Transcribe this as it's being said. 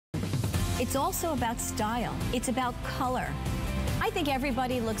It's also about style. It's about color. I think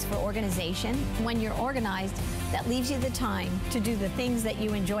everybody looks for organization. When you're organized, that leaves you the time to do the things that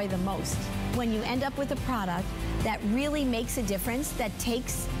you enjoy the most. When you end up with a product that really makes a difference, that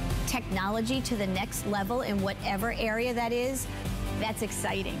takes technology to the next level in whatever area that is, that's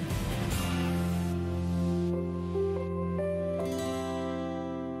exciting.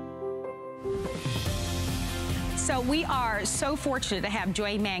 So we are so fortunate to have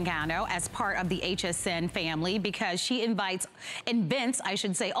Joy Mangano as part of the HSN family because she invents, I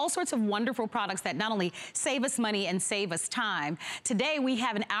should say, all sorts of wonderful products that not only save us money and save us time. Today we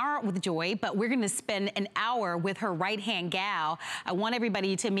have an hour with Joy, but we're gonna spend an hour with her right-hand gal. I want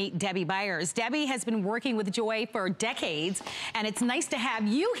everybody to meet Debbie Byers. Debbie has been working with Joy for decades, and it's nice to have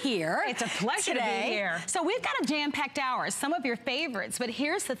you here. It's a pleasure today. to be here. So we've got a jam-packed hour, some of your favorites, but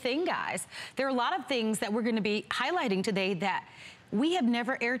here's the thing, guys. There are a lot of things that we're gonna be highlighting today that we have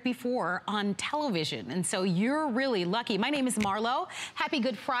never aired before on television, and so you're really lucky. My name is Marlo. Happy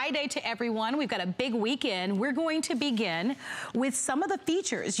Good Friday to everyone. We've got a big weekend. We're going to begin with some of the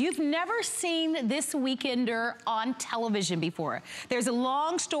features. You've never seen this weekender on television before. There's a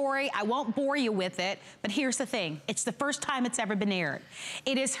long story. I won't bore you with it, but here's the thing. It's the first time it's ever been aired.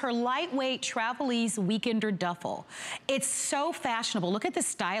 It is her lightweight Travelese Weekender Duffel. It's so fashionable. Look at the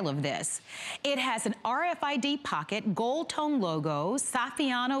style of this. It has an RFID pocket, gold tone logo,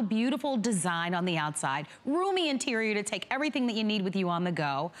 Saffiano, beautiful design on the outside, roomy interior to take everything that you need with you on the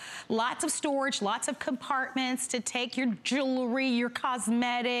go. Lots of storage, lots of compartments to take your jewelry, your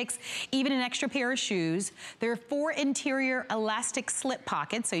cosmetics, even an extra pair of shoes. There are 4 interior elastic slip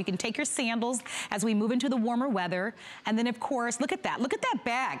pockets, so you can take your sandals as we move into the warmer weather. And then of course, look at that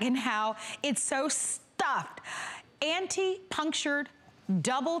bag and how it's so stuffed. Anti-punctured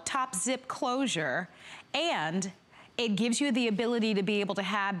double top zip closure, and it gives you the ability to be able to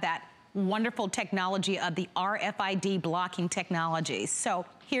have that wonderful technology of the RFID blocking technology. So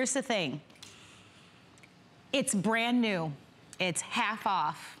here's the thing. It's brand new. It's half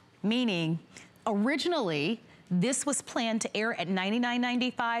off, meaning originally this was planned to air at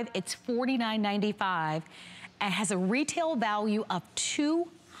 $99.95. It's $49.95 and has a retail value of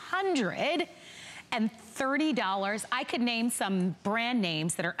 $230. I could name some brand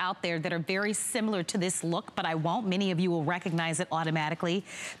names that are out there that are very similar to this look, but I won't. Many of you will recognize it automatically.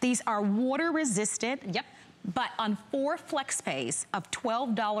 These are water resistant, yep, but on 4 flex pays of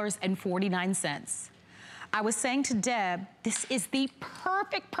 $12.49. I was saying to Deb, this is the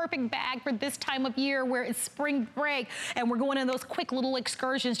perfect bag for this time of year where it's spring break and we're going on those quick little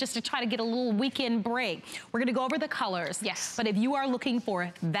excursions just to try to get a little weekend break. We're gonna go over the colors. Yes. But if you are looking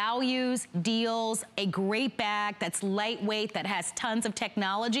for values, deals, a great bag that's lightweight, that has tons of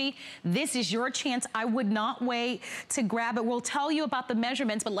technology, this is your chance. I would not wait to grab it. We'll tell you about the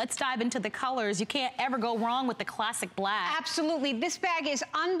measurements, but let's dive into the colors. You can't ever go wrong with the classic black. Absolutely, this bag is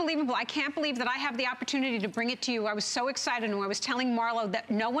unbelievable. I can't believe that I have the opportunity to bring it to you. I was so excited when I was telling Marlo that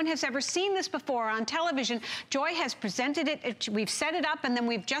no one has ever seen this before on television. Joy has presented it, we've set it up, and then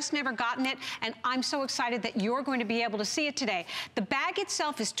we've just never gotten it, and I'm so excited that you're going to be able to see it today. The bag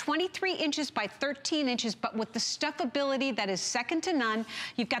itself is 23 inches by 13 inches, but with the stuffability that is second to none.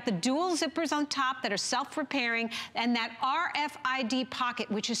 You've got the dual zippers on top that are self-repairing, and that RFID pocket,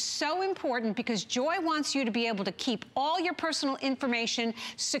 which is so important because Joy wants you to be able to keep all your personal information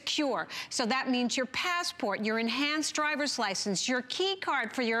secure. So that means your passport, your enhanced driver's license, your key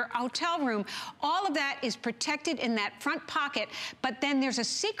card for your hotel room, all of that is protected in that front pocket. But then there's a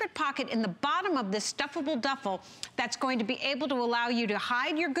secret pocket in the bottom of this stuffable duffel that's going to be able to allow you to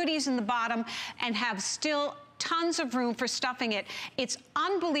hide your goodies in the bottom and have still tons of room for stuffing it. It's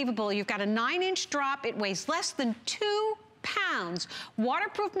unbelievable. You've got a 9-inch drop. It weighs less than 2 pounds.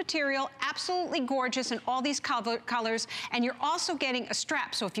 Waterproof material, absolutely gorgeous in all these colors, and you're also getting a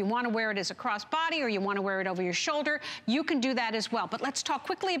strap. So if you want to wear it as a crossbody or you want to wear it over your shoulder, you can do that as well. But let's talk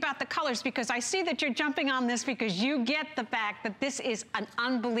quickly about the colors because I see that you're jumping on this because you get the fact that this is an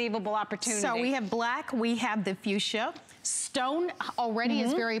unbelievable opportunity. So we have black, we have the fuchsia. Stone already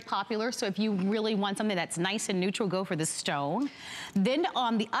is very popular, so if you really want something that's nice and neutral, go for the stone. Then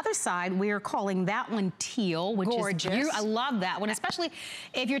on the other side, we are calling that one teal, which gorgeous. is, I love that one, especially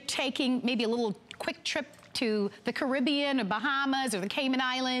if you're taking maybe a little quick trip to the Caribbean or Bahamas or the Cayman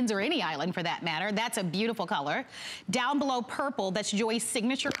Islands or any island for that matter. That's a beautiful color. Down below purple, that's Joy's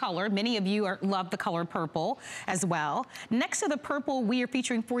signature color. Many of you love the color purple as well. Next to the purple, we are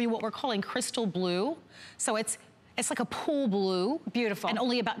featuring for you what we're calling crystal blue. So it's like a pool blue. Beautiful. And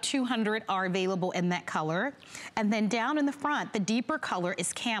only about 200 are available in that color. And then down in the front, the deeper color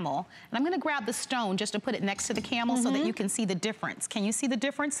is camel. And I'm gonna grab the stone just to put it next to the camel so that you can see the difference. Can you see the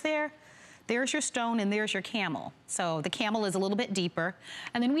difference there? There's your stone and there's your camel. So the camel is a little bit deeper.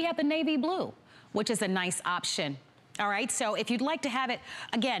 And then we have the navy blue, which is a nice option. All right, so if you'd like to have it,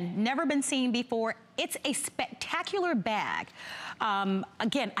 again, never been seen before, it's a spectacular bag.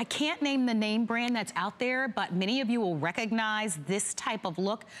 Again, I can't name the name brand that's out there, but many of you will recognize this type of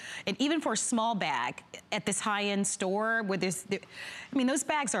look. And even for a small bag at this high-end store, where I mean, those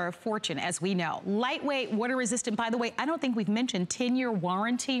bags are a fortune, as we know. Lightweight, water resistant. By the way, I don't think we've mentioned 10-year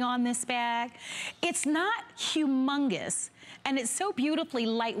warranty on this bag. It's not humongous. And it's so beautifully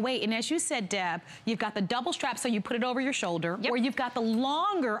lightweight. And as you said, Deb, you've got the double strap so you put it over your shoulder, or you've got the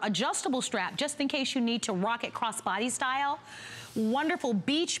longer adjustable strap just in case you need to rock it crossbody style. Wonderful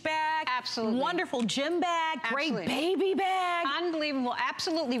beach bag. Absolutely. Wonderful gym bag. Absolutely. Great baby bag. Unbelievable.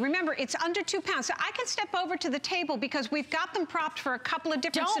 Absolutely. Remember, it's under 2 pounds. So I can step over to the table because we've got them propped for a couple of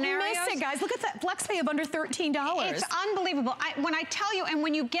different scenarios. Don't miss it, guys. Look at that flex pay of under $13. It's unbelievable. When I tell you, and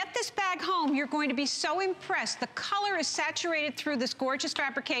when you get this bag home, you're going to be so impressed. The color is saturated through this gorgeous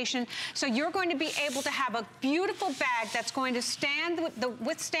fabrication. So you're going to be able to have a beautiful bag that's going to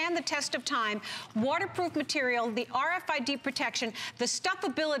withstand the test of time. Waterproof material, the RFID protection, the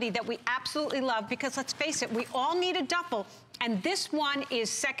stuffability that we absolutely love, because let's face it, we all need a duffel, and this one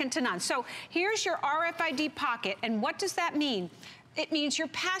is second to none. So here's your RFID pocket, and what does that mean? It means your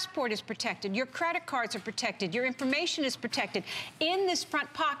passport is protected, your credit cards are protected, your information is protected in this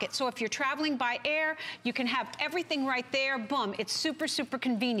front pocket. So if you're traveling by air, you can have everything right there. Boom, it's super, super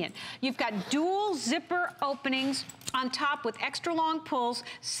convenient. You've got dual zipper openings on top with extra long pulls,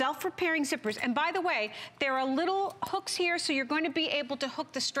 self-repairing zippers. And by the way, there are little hooks here, so you're going to be able to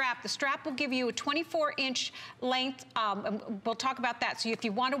hook the strap. The strap will give you a 24-inch length. We'll talk about that. So if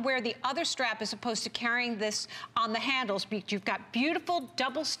you want to wear the other strap as opposed to carrying this on the handles, you've got beautiful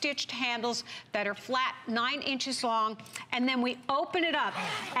double-stitched handles that are flat, 9 inches long. And then we open it up,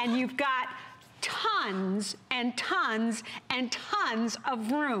 and you've got tons and tons and tons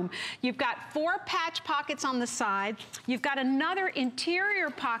of room. You've got 4 patch pockets on the side. You've got another interior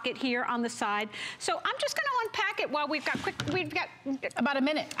pocket here on the side. So I'm just going to unpack it while we've got about a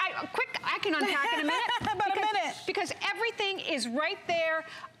minute. I can unpack in a minute. About a minute. Because everything is right there.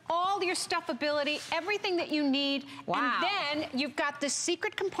 All your stuffability, everything that you need. Wow. And then you've got this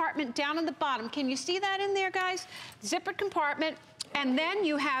secret compartment down on the bottom. Can you see that in there, guys? Zippered compartment. And then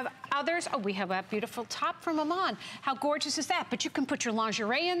you have others. Oh, we have that beautiful top from Amon. How gorgeous is that? But you can put your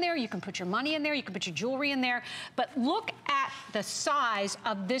lingerie in there. You can put your money in there. You can put your jewelry in there. But look at the size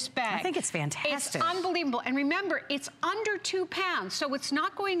of this bag. I think it's fantastic. It's unbelievable. And remember, it's under 2 pounds. So it's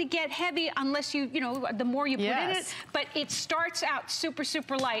not going to get heavy unless you know, the more you put in it. But it starts out super,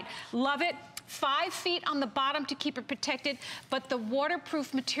 super light. Love it. 5 feet on the bottom to keep it protected, but the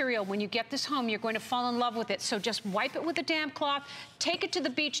waterproof material, when you get this home, you're going to fall in love with it. So just wipe it with a damp cloth, take it to the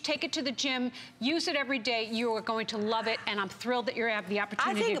beach, take it to the gym, use it every day. You are going to love it, and I'm thrilled that you have the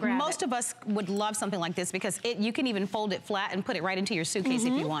opportunity to grab it. I think most of us would love something like this because you can even fold it flat and put it right into your suitcase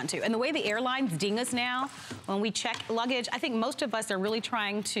if you want to. And the way the airlines ding us now, when we check luggage, I think most of us are really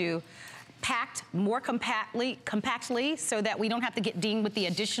trying to packed more compactly so that we don't have to get dinged with the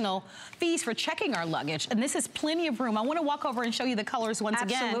additional fees for checking our luggage. And this is plenty of room. I want to walk over and show you the colors once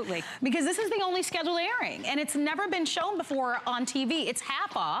again. Absolutely. Because this is the only scheduled airing, and it's never been shown before on TV. It's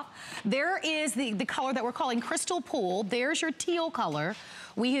half off. There is the color that we're calling Crystal Pool. There's your teal color.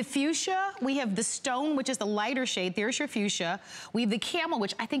 We have fuchsia, we have the stone, which is the lighter shade. There's your fuchsia. We have the camel,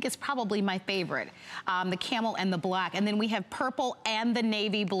 which I think is probably my favorite, the camel and the black. And then we have purple and the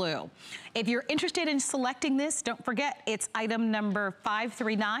navy blue. If you're interested in selecting this, don't forget, it's item number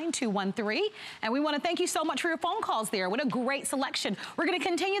 539213. And we want to thank you so much for your phone calls there. What a great selection. We're going to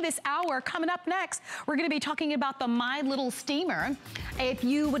continue this hour. Coming up next, we're going to be talking about the My Little Steamer. If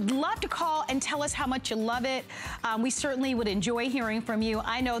you would love to call and tell us how much you love it, we certainly would enjoy hearing from you.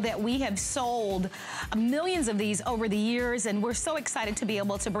 I know that we have sold millions of these over the years, and we're so excited to be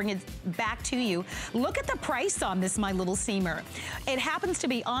able to bring it back to you. Look at the price on this My Little Steamer. It happens to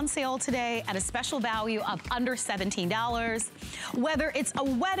be on sale today at a special value of under $17. Whether it's a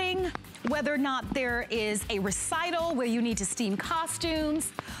wedding, whether or not there is a recital where you need to steam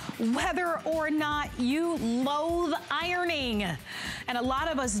costumes, whether or not you loathe ironing, and a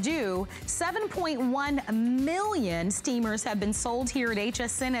lot of us do, 7.1 million steamers have been sold here at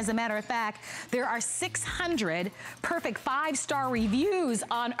HSN. As a matter of fact, there are 600 perfect 5-star reviews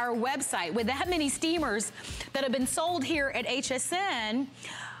on our website. With that many steamers that have been sold here at HSN,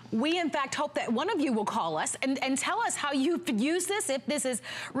 we in fact hope that one of you will call us and tell us how you've used this, if this has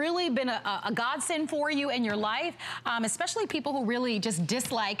really been a godsend for you in your life, especially people who really just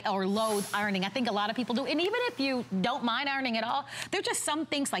dislike or loathe ironing. I think a lot of people do. And even if you don't mind ironing at all, there are just some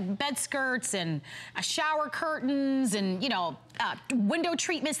things like bed skirts and shower curtains and, you know, window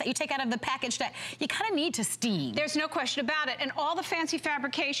treatments that you take out of the package that you kind of need to steam. There's no question about it. And all the fancy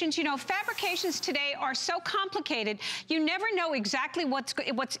fabrications, you know, fabrications today are so complicated. You never know exactly what's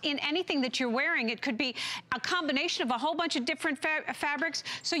in anything that you're wearing. It could be a combination of a whole bunch of different fabrics.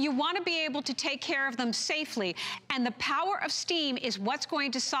 So you want to be able to take care of them safely. And the power of steam is what's going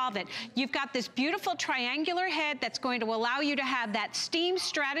to solve it. You've got this beautiful triangular head that's going to allow you to have that steam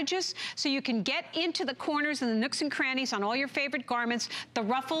strategist so you can get into the corners and the nooks and crannies on all your favorite garments. The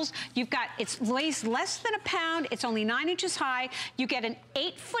ruffles, you've got, it weighs less than a pound. It's only 9 inches high. You get an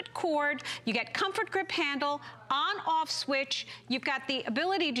 8-foot cord. You get comfort grip handle, on-off switch. You've got the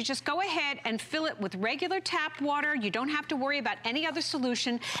ability to just go ahead and fill it with regular tap water. You don't have to worry about any other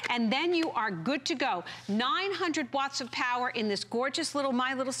solution. And then you are good to go. 900 watts of power in this gorgeous little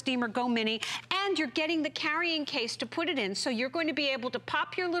My Little Steamer Go Mini. And you're getting the carrying case to put it in. So you're going to be able to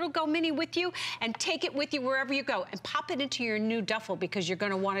pop your little Go Mini with you and take it with you wherever you go. And pop it into your new duffel because you're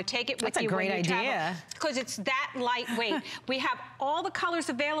going to want to take it with you when you travel. That's a great idea. Because it's that lightweight. We have all the colors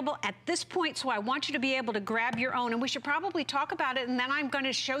available at this point, so I want you to be able to grab your own, and we should probably talk about it, and then I'm going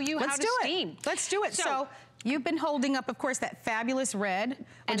to show you how to steam. Let's do it. So you've been holding up, of course, that fabulous red,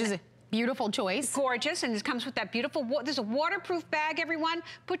 which is a beautiful choice. Gorgeous, and this comes with that beautiful, there's a waterproof bag, everyone.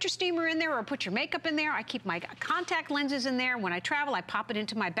 Put your steamer in there or put your makeup in there. I keep my contact lenses in there. When I travel, I pop it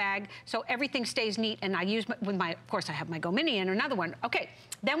into my bag so everything stays neat, and I use with my, of course, I have my Go Mini and another one. Okay,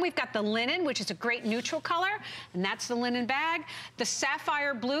 then we've got the linen, which is a great neutral color, and that's the linen bag. The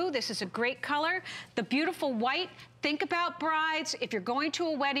sapphire blue, this is a great color. The beautiful white. Think about brides. If you're going to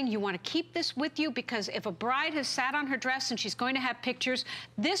a wedding, you want to keep this with you because if a bride has sat on her dress and she's going to have pictures,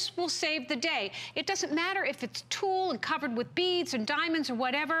 this will save the day. It doesn't matter if it's tulle and covered with beads and diamonds or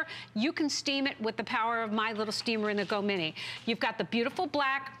whatever, you can steam it with the power of My Little Steamer in the Go Mini. You've got the beautiful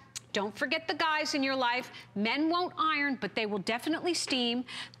black. Don't forget the guys in your life. Men won't iron, but they will definitely steam.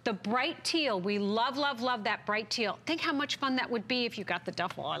 The bright teal, we love, love, love that bright teal. Think how much fun that would be if you got the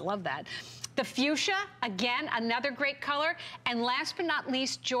duffel. I love that. The fuchsia, again, another great color. And last but not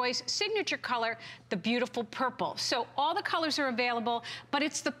least, Joy's signature color, the beautiful purple. So all the colors are available, but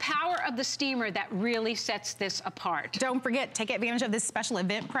it's the power of the steamer that really sets this apart. Don't forget, take advantage of this special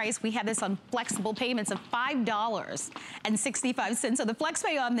event price. We have this on flexible payments of $5.65. So the flex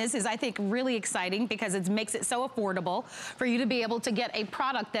pay on this is, I think, really exciting because it makes it so affordable for you to be able to get a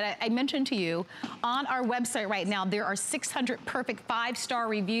product that I mentioned to you on our website right now. There are 600 perfect 5-star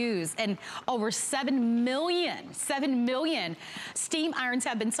reviews and over 7 million steam irons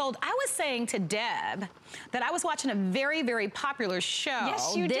have been sold. I was saying to Deb that I was watching a very, very popular show.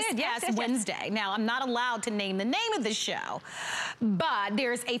 Yes, you did. Yes, Wednesday. Now, I'm not allowed to name the name of the show, but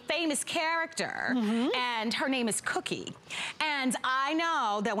there's a famous character, and her name is Cookie. And I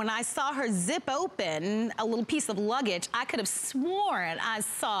know that when I saw her zip open a little piece of luggage, I could have sworn I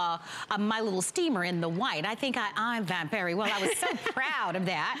saw My Little Steamer in the white. I think I'm that very well. I was so proud of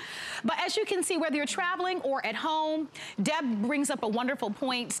that. But as you can see, whether you're traveling or at home, Deb brings up a wonderful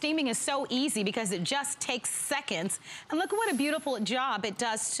point. Steaming is so easy because it just takes seconds. And look at what a beautiful job it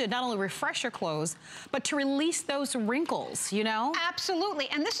does to not only refresh your clothes, but to release those wrinkles, you know? Absolutely.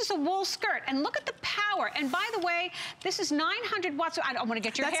 And this is a wool skirt. And look at the power. And by the way, this is 900 watts. I don't want to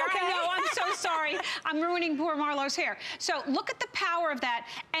get your hair. Okay. I know. I'm so sorry. I'm ruining poor Marlo's hair. So look at the power of that.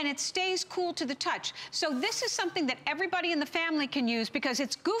 And it stays cool to the touch. So this is something that everybody in the family can use because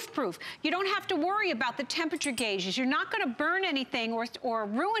it's goof-proof. You don't have to worry about the temperature gauges. You're not going to burn anything or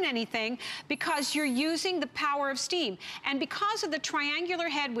ruin anything because you're using the power of steam. And because of the triangular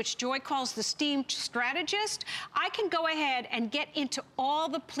head, which Joy calls the steam strategist, I can go ahead and get into all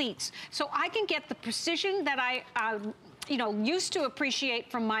the pleats. So I can get the precision that I used to appreciate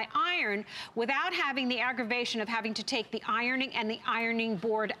from my iron without having the aggravation of having to take the ironing and the ironing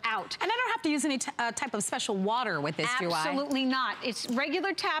board out. And I don't have to use any type of special water with this, do I? Absolutely not. It's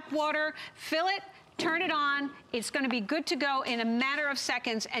regular tap water. Fill it, turn it on. It's going to be good to go in a matter of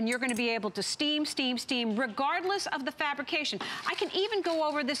seconds, and you're going to be able to steam, steam, steam, regardless of the fabrication. I can even go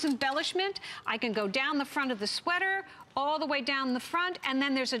over this embellishment. I can go down the front of the sweater, all the way down the front, and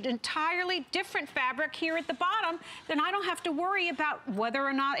then there's an entirely different fabric here at the bottom. Then I don't have to worry about whether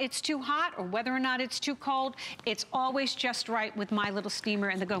or not it's too hot or whether or not it's too cold. It's always just right with My Little Steamer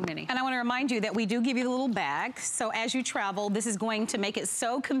and the Go Mini. And I want to remind you that we do give you the little bag. So as you travel, this is going to make it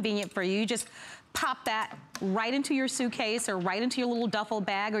so convenient for you. You just pop that right into your suitcase or right into your little duffel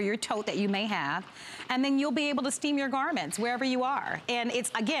bag or your tote that you may have. And then you'll be able to steam your garments wherever you are. And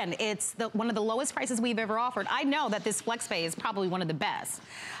it's, again, it's one of the lowest prices we've ever offered. I know that this FlexPay is probably one of the best.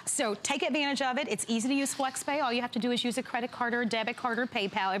 So take advantage of it. It's easy to use FlexPay. All you have to do is use a credit card or a debit card or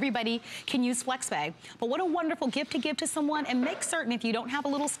PayPal. Everybody can use FlexPay. But what a wonderful gift to give to someone, and make certain if you don't have a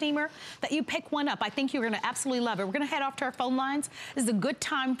little steamer that you pick one up. I think you're gonna absolutely love it. We're gonna head off to our phone lines. This is a good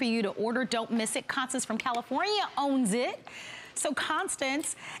time for you to order. Don't miss it. Constance from California owns it. So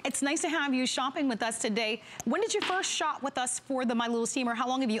Constance, it's nice to have you shopping with us today. When did you first shop with us for the My Little Steamer? How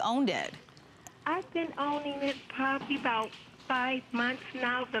long have you owned it? I've been owning it probably about 5 months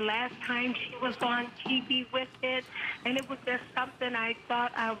now. The last time she was on TV with it, and it was just something I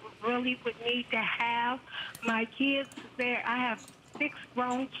thought I really would need to have. My kids there, I have 6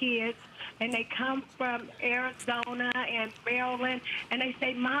 grown kids, and they come from Arizona and Maryland, and they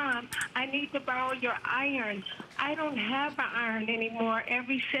say, Mom, I need to borrow your iron. I don't have an iron anymore.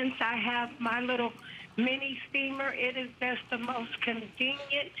 Ever since I have my little mini steamer, it is just the most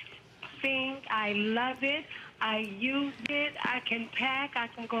convenient thing. I love it. I use it. I can pack. I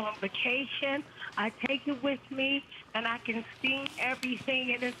can go on vacation. I take it with me, and I can steam everything.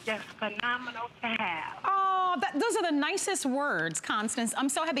 It is just phenomenal to have. Oh, those are the nicest words, Constance. I'm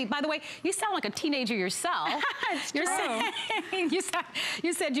so happy. By the way, you sound like a teenager yourself. It's true.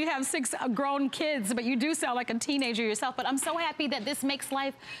 You said you have 6 grown kids, but you do sound like a teenager yourself. But I'm so happy that this makes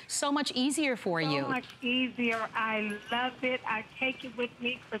life so much easier for you. So much easier. I love it. I take it with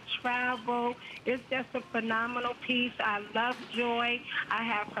me for travel. It's just a phenomenal piece. I love Joy. I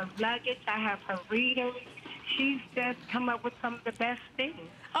have her luggage. I have her readers. She's just come up with some of the best things.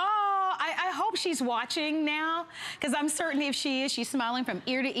 Oh, I hope she's watching now, because I'm certain if she is, she's smiling from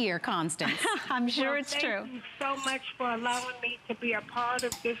ear to ear, Constance. I'm sure it's true. Thank you so much for allowing me to be a part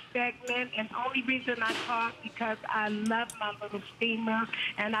of this segment. And the only reason I called because I love my little steamer,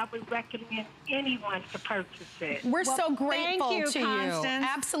 and I would recommend anyone to purchase it. We're so grateful thank you, to Constance. you.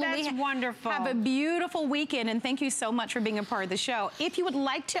 Absolutely. That's wonderful. Have a beautiful weekend, and thank you so much for being a part of the show. If you would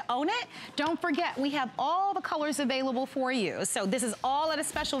like to own it, don't forget, we have all the colors available for you. So this is all at a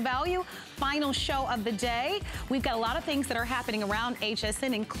special value. Final show of the day. We've got a lot of things that are happening around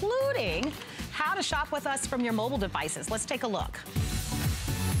HSN, including how to shop with us from your mobile devices. Let's take a look.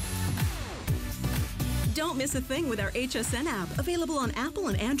 Don't miss a thing with our HSN app, available on Apple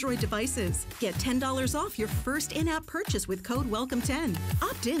and Android devices. Get $10 off your first in-app purchase with code WELCOME10.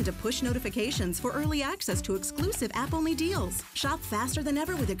 Opt in to push notifications for early access to exclusive app-only deals. Shop faster than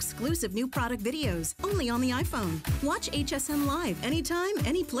ever with exclusive new product videos, only on the iPhone. Watch HSN live anytime,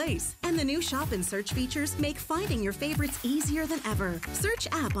 any place. And the new shop and search features make finding your favorites easier than ever. Search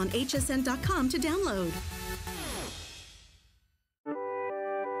app on hsn.com to download.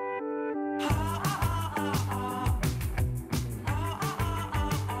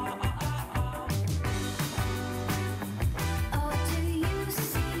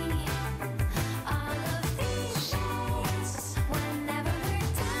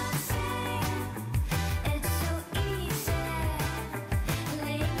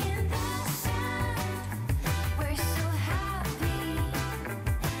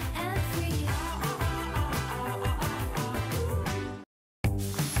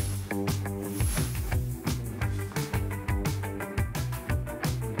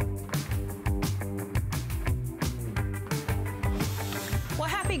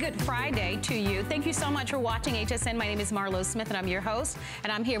 Good Friday to you. Thank you so much for watching HSN. My name is Marlo Smith, and I'm your host,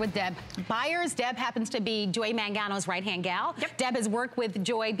 and I'm here with Deb Byers. Deb happens to be Joy Mangano's right-hand gal. Yep. Deb has worked with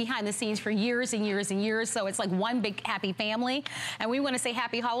Joy behind the scenes for years and years and years, so it's like one big happy family. And we want to say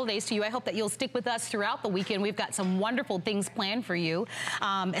happy holidays to you. I hope that you'll stick with us throughout the weekend. We've got some wonderful things planned for you,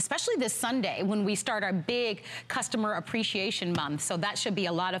 especially this Sunday when we start our big Customer Appreciation Month. So that should be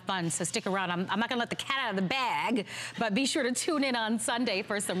a lot of fun, so stick around. I'm not going to let the cat out of the bag, but be sure to tune in on Sunday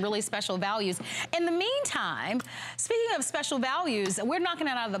for some really special values. In the meantime, speaking of special values, we're knocking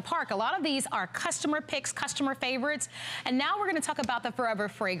it out of the park. A lot of these are customer picks, customer favorites, and now we're going to talk about the Forever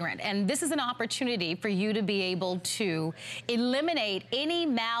Fragrant. And this is an opportunity for you to be able to eliminate any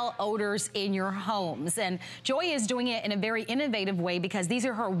malodors in your homes. And Joy is doing it in a very innovative way because these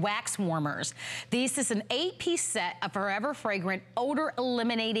are her wax warmers. This is an 8-piece set of Forever Fragrant odor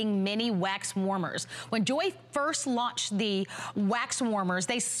eliminating mini wax warmers. When Joy first launched the wax warmers,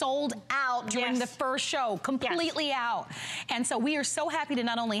 They sold out during the first show, completely out. And so we are so happy to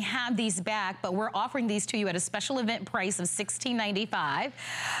not only have these back, but we're offering these to you at a special event price of $16.95.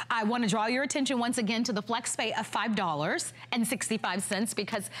 I want to draw your attention once again to the flex pay of $5.65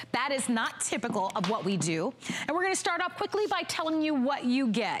 because that is not typical of what we do. And we're going to start off quickly by telling you what you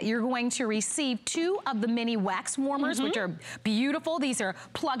get. You're going to receive 2 of the mini wax warmers, which are beautiful. These are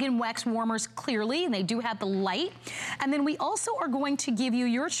plug-in wax warmers clearly, and they do have the light. And then we also are going to give you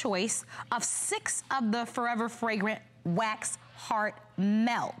your choice of 6 of the Forever Fragrant Wax Heart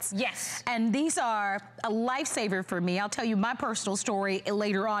Melts. Yes. And these are a lifesaver for me. I'll tell you my personal story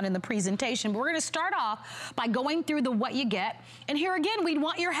later on in the presentation, but we're gonna start off by going through the what you get. And here again, we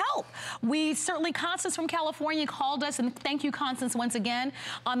want your help. We certainly, Constance from California called us, and thank you, Constance, once again,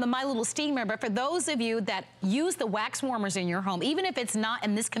 on the My Little Steamer. But for those of you that use the wax warmers in your home, even if it's not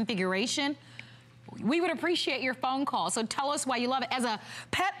in this configuration, we would appreciate your phone call. So tell us why you love it. As a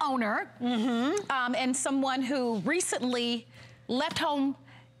pet owner and someone who recently left home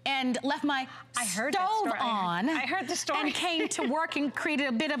and left my stove on. I heard the story. And came to work and created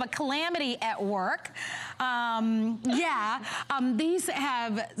a bit of a calamity at work. These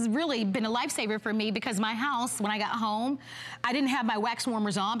have really been a lifesaver for me because my house, when I got home, I didn't have my wax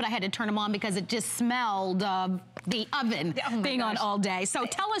warmers on, but I had to turn them on because it just smelled of the oven being on all day. So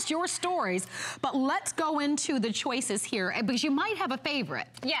tell us your stories, but let's go into the choices here because you might have a favorite.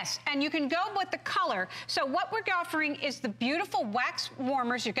 Yes, and you can go with the color. So what we're offering is the beautiful wax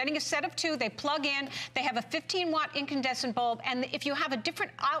warmers. You're getting a set of 2. They plug in. They have a 15-watt incandescent bulb, and if you have a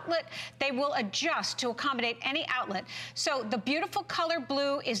different outlet, they will adjust to accommodate any outlet. So the beautiful color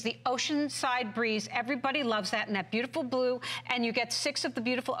blue is the Oceanside Breeze. Everybody loves that, and that beautiful blue. And you get 6 of the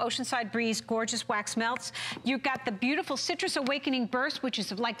beautiful Oceanside Breeze gorgeous wax melts. You've got the beautiful Citrus Awakening Burst, which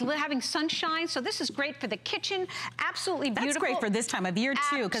is like having sunshine. So this is great for the kitchen. Absolutely beautiful. That's great for this time of year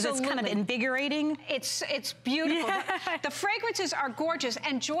too, because it's kind of invigorating. It's beautiful. The fragrances are gorgeous,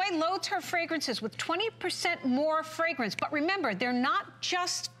 and Joy loads her fragrances with 20% more fragrance. But remember, they're not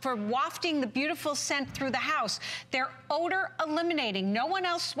just for wafting the beautiful scent through the house. They're odor eliminating. No one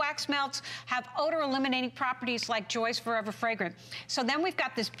else's wax melts have odor eliminating properties like Joy's Forever Fragrant. So then we've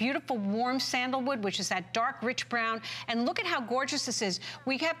got this beautiful warm sandalwood, which is that dark, rich brown. And look at how gorgeous this is.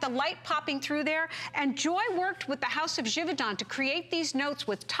 We have the light popping through there. And Joy worked with the House of Givaudan to create these notes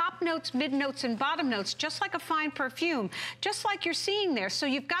with top notes, mid notes, and bottom notes, just like a fine perfume, just like you're seeing there. So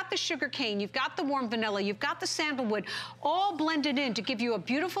you've got the sugar cane, you've got the warm vanilla, you've got the sandalwood, all blended in to give you a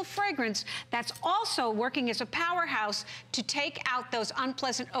beautiful fragrance that's also working as a powerhouse to take out those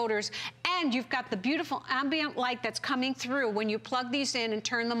unpleasant odors. And you've got the beautiful ambient light that's coming through when you plug these in and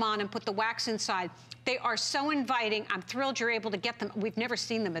turn them on and put the wax inside. They are so inviting. I'm thrilled you're able to get them. We've never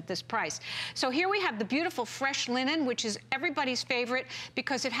seen them at this price. So here we have the beautiful fresh linen, which is everybody's favorite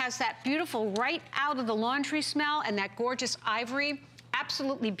because it has that beautiful right out of the laundry smell and that gorgeous ivory.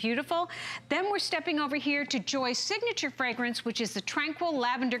 Absolutely beautiful. Then we're stepping over here to Joy's signature fragrance, which is the Tranquil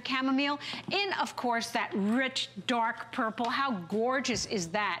Lavender Chamomile in, of course, that rich, dark purple. How gorgeous is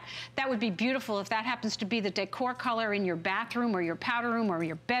that? That would be beautiful if that happens to be the decor color in your bathroom or your powder room or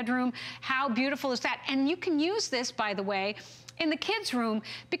your bedroom. How beautiful is that? And you can use this, by the way, in the kids' room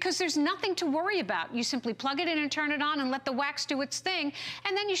because there's nothing to worry about. You simply plug it in and turn it on and let the wax do its thing,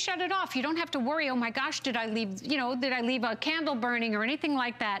 and then you shut it off. You don't have to worry, oh my gosh, did I leave, did I leave a candle burning or anything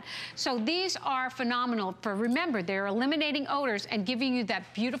like that? So these are phenomenal for, remember, they're eliminating odors and giving you that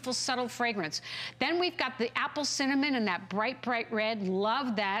beautiful, subtle fragrance. Then we've got the apple cinnamon and that bright, bright red.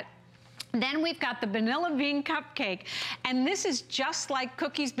 Love that. Then we've got the vanilla bean cupcake, and this is just like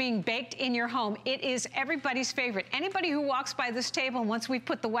cookies being baked in your home. It is everybody's favorite. Anybody who walks by this table, once we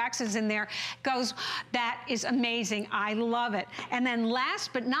put the waxes in there, goes, that is amazing, I love it. And then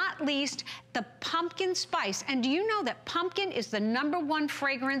last but not least, the pumpkin spice. And do you know that pumpkin is the #1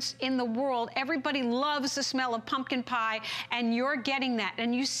 fragrance in the world? Everybody loves the smell of pumpkin pie, and you're getting that.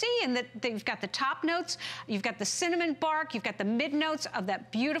 And you see in that you've got the top notes, you've got the cinnamon bark, you've got the mid notes of that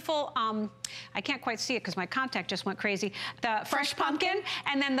beautiful, I can't quite see it because my contact just went crazy, the fresh pumpkin,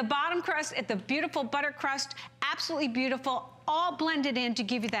 and then the bottom crust, the beautiful butter crust, absolutely beautiful. All blended in to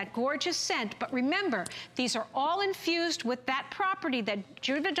give you that gorgeous scent. But remember, these are all infused with that property that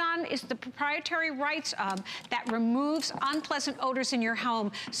Givaudan is the proprietary rights of that removes unpleasant odors in your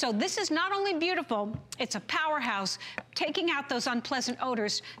home. So this is not only beautiful, it's a powerhouse, taking out those unpleasant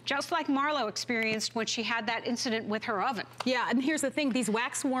odors, just like Marlo experienced when she had that incident with her oven. Yeah, and here's the thing, these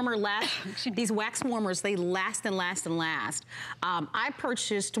wax warmers, they last and last and last. I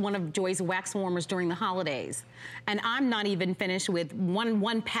purchased one of Joy's wax warmers during the holidays. and I'm not even finished with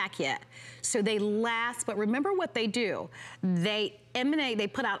one pack yet. So they last, but remember what they do. They emanate, they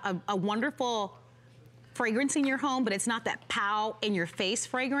put out a wonderful fragrance in your home, but it's not that pow in your face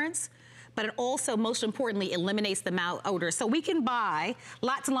fragrance. But it also, most importantly, eliminates the malodor. So we can buy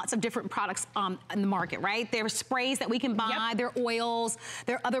lots and lots of different products in the market, right? There are sprays that we can buy, there are oils,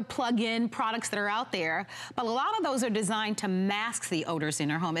 there are other plug-in products that are out there. But a lot of those are designed to mask the odors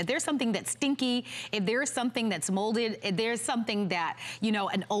in our home. If there's something that's stinky, if there's something that's molded, if there's something that, you know,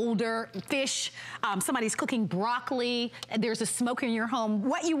 an older fish, somebody's cooking broccoli, there's a smoke in your home,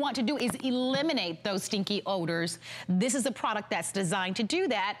 what you want to do is eliminate those stinky odors. This is a product that's designed to do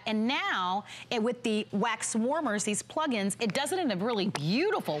that. And now, with the wax warmers, these plugins, it does it in a really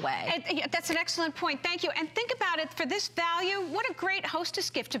beautiful way. That's an excellent point. Thank you. And think about it, for this value, what a great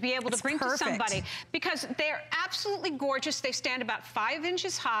hostess gift to be able to bring to somebody, because they're absolutely gorgeous. They stand about 5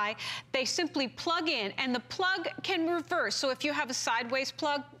 inches high. They simply plug in, and the plug can reverse. So if you have a sideways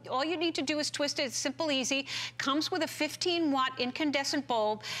plug, all you need to do is twist it. It's simple, easy. Comes with a 15-watt incandescent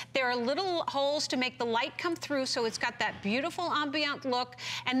bulb. There are little holes to make the light come through, so it's got that beautiful ambient look.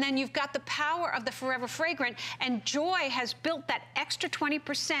 And then you've got the power of the Forever Fragrant, and Joy has built that extra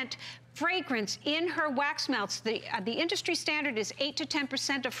 20% fragrance in her wax melts. The industry standard is 8 to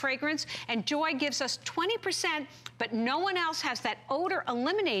 10% of fragrance, and Joy gives us 20%, but no one else has that odor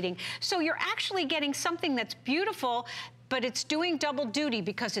eliminating. So you're actually getting something that's beautiful, but it's doing double duty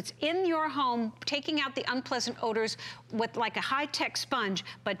because it's in your home, taking out the unpleasant odors with like a high-tech sponge,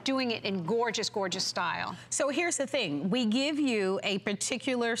 but doing it in gorgeous, gorgeous style. So here's the thing. We give you a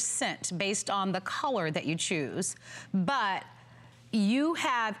particular scent based on the color that you choose, but you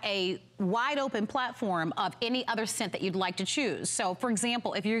have a wide open platform of any other scent that you'd like to choose. So for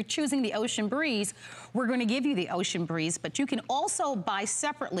example, if you're choosing the Ocean Breeze, we're going to give you the Ocean Breeze, but you can also buy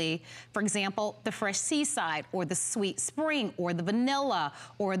separately, for example, the Fresh Seaside or the Sweet Spring or the Vanilla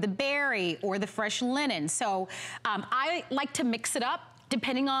or the Berry or the Fresh Linen. So I like to mix it up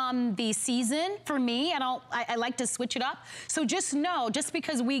depending on the season. For me, I like to switch it up. So just know, just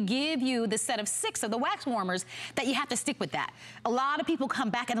because we give you the set of 6 of the wax warmers, that you have to stick with that. A lot of people come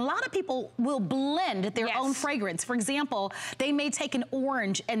back, and a lot of people will blend their own fragrance. For example, they may take an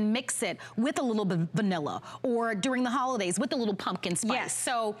orange and mix it with a little bit of vanilla, or during the holidays with a little pumpkin spice.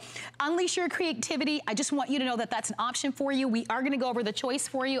 So unleash your creativity. I just want you to know that that's an option for you. We are gonna go over the choice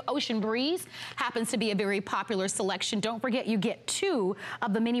for you. Ocean Breeze happens to be a very popular selection. Don't forget, you get 2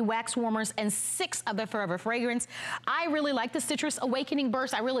 of the mini wax warmers and 6 of the Forever Fragrance. I really like the Citrus Awakening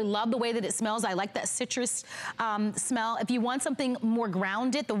Burst. I really love the way that it smells. I like that citrus smell. If you want something more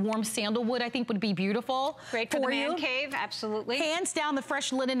grounded, the warm sandalwood I think would be beautiful. Great for the man cave, absolutely. Hands down, the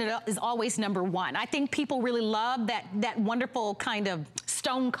Fresh Linen is always #1. I think people really love that wonderful kind of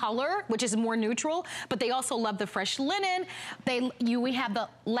stone color, which is more neutral, but they also love the Fresh Linen. We have the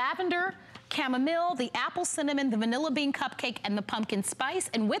lavender, chamomile, the apple cinnamon, the vanilla bean cupcake, and the pumpkin spice.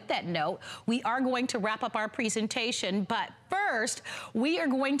 And with that note, we are going to wrap up our presentation, but first, we are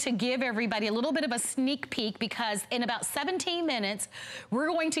going to give everybody a little bit of a sneak peek, because in about 17 minutes, we're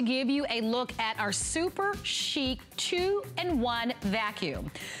going to give you a look at our super chic 2-in-1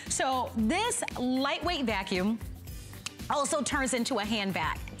 vacuum. So this lightweight vacuum also turns into a hand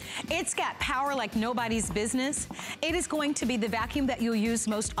vac. It's got power like nobody's business. It is going to be the vacuum that you'll use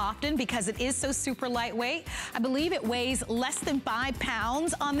most often because it is so super lightweight. I believe it weighs less than 5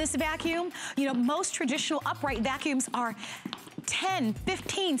 pounds on this vacuum. You know, most traditional upright vacuums are 10,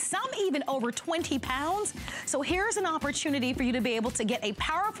 15, some even over 20 pounds. So here's an opportunity for you to be able to get a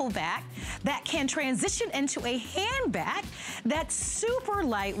powerful vac that can transition into a hand vac that's super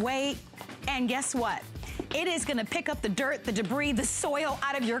lightweight. And guess what? It is gonna pick up the dirt, the debris, the soil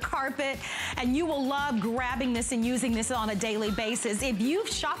out of your carpet, and you will love grabbing this and using this on a daily basis. If you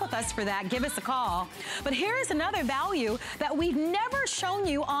shop with us for that, give us a call. But here is another value that we've never shown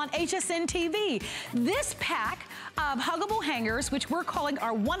you on HSN TV. This pack of huggable hangers, which we're calling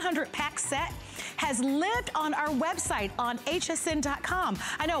our 100-pack set, has lived on our website on hsn.com.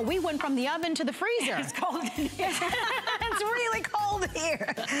 I know, we went from the oven to the freezer. It's cold in here. It's really cold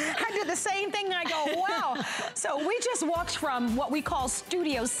here. I did the same thing, and I go, wow. So we just walked from what we call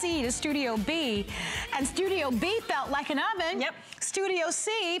Studio C to Studio B, and Studio B felt like an oven. Yep. Studio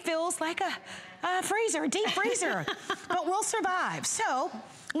C feels like a freezer, a deep freezer, but we'll survive. So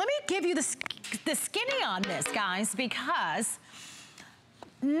let me give you the skinny on this, guys, because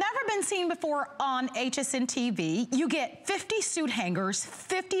never been seen before on HSN TV. You get 50 suit hangers,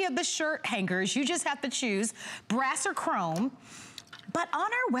 50 of the shirt hangers. You just have to choose brass or chrome. But on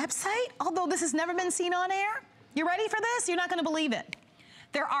our website, although this has never been seen on air, you ready for this? You're not gonna believe it.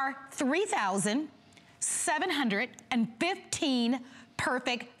 There are 3,000 715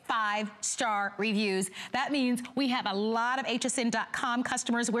 perfect 5-star reviews. That means we have a lot of hsn.com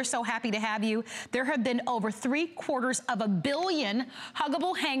customers. We're so happy to have you. There have been over 750 million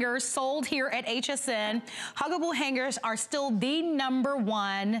huggable hangers sold here at HSN. Huggable hangers are still the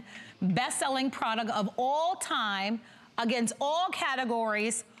 #1 best-selling product of all time against all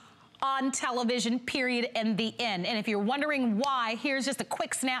categories on television, period, and the end. And if you're wondering why, here's just a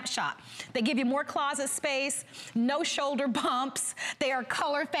quick snapshot. They give you more closet space, no shoulder bumps, they are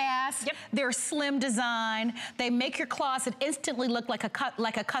color fast, they're slim design, they make your closet instantly look like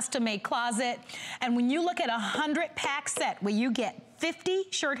a custom-made closet. And when you look at a 100-pack set where you get 50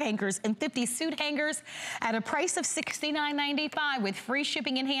 shirt hangers and 50 suit hangers at a price of $69.95 with free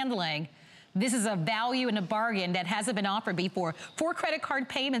shipping and handling, this is a value and a bargain that hasn't been offered before. 4 credit card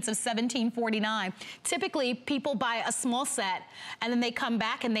payments of $17.49. Typically, people buy a small set and then they come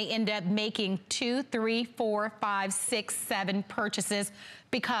back and they end up making 2, 3, 4, 5, 6, 7 purchases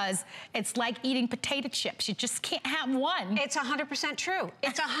because it's like eating potato chips. You just can't have one. It's 100% true.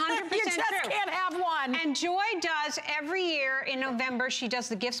 It's 100% true. You just can't have one. And Joy does every year in November, she does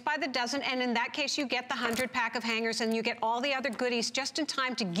the gifts by the dozen, and in that case, you get the 100-pack of hangers and you get all the other goodies just in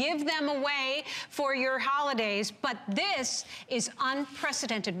time to give them away for your holidays. But this is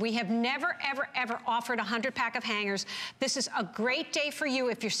unprecedented. We have never, ever, ever offered a 100-pack of hangers. This is a great day for you.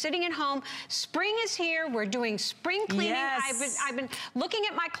 If you're sitting at home, spring is here. We're doing spring cleaning. Yes. I've been looking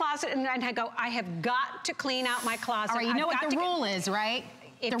at my closet and I go, I have got to clean out my closet. All right, you know what the rule is, right?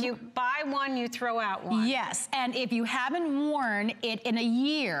 If you buy one, you throw out one. Yes, and if you haven't worn it in a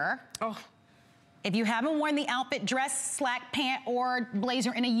year, if you haven't worn the outfit, dress, slack, pant, or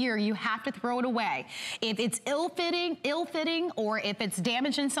blazer in a year, you have to throw it away. If it's ill-fitting, or if it's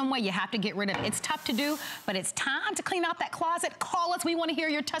damaged in some way, you have to get rid of it. It's tough to do, but it's time to clean out that closet. Call us. We want to hear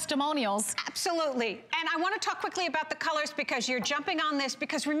your testimonials. Absolutely. And I want to talk quickly about the colors because you're jumping on this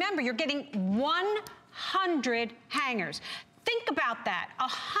because remember, you're getting 100 hangers. Think about that,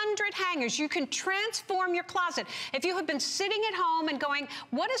 100 hangers. You can transform your closet. If you have been sitting at home and going,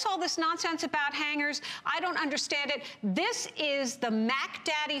 what is all this nonsense about hangers? I don't understand it. This is the Mac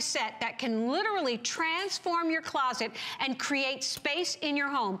Daddy set that can literally transform your closet and create space in your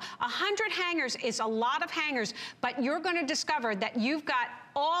home. 100 hangers is a lot of hangers, but you're gonna discover that you've got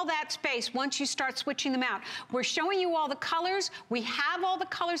all that space once you start switching them out. We're showing you all the colors. We have all the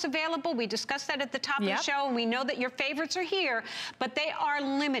colors available. We discussed that at the top of the show, and we know that your favorites are here, but they are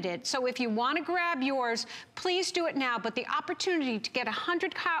limited. So if you want to grab yours, please do it now. But the opportunity to get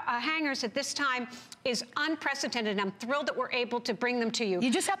 100 hangers at this time is unprecedented. I'm thrilled that we're able to bring them to you.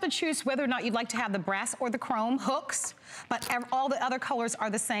 You just have to choose whether or not you'd like to have the brass or the chrome hooks, but all the other colors are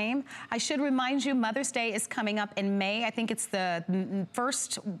the same. I should remind you, Mother's Day is coming up in May. I think it's the first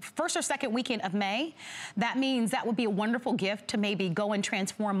or second weekend of May. That means that would be a wonderful gift to maybe go and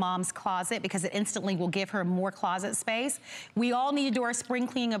transform mom's closet because it instantly will give her more closet space. We all need to do our spring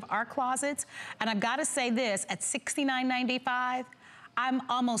cleaning of our closets. And I've got to say this, at $69.95, I'm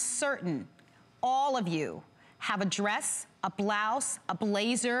almost certain all of you have a dress, a blouse, a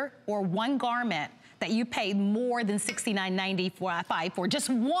blazer, or one garment that you paid more than $69.95 for,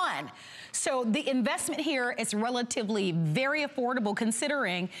 just one. So the investment here is relatively very affordable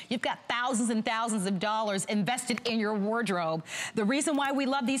considering you've got thousands and thousands of dollars invested in your wardrobe. The reason why we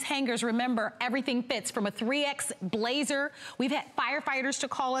love these hangers, remember, everything fits from a 3X blazer. We've had firefighters to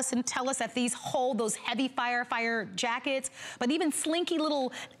call us and tell us that these hold those heavy firefighter jackets, but even slinky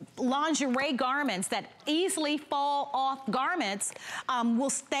little lingerie garments that easily fall off garments will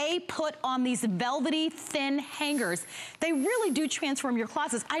stay put on these velvety thin hangers. They really do transform your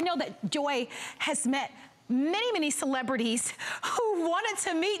closets. I know that Joy has met many, many celebrities who wanted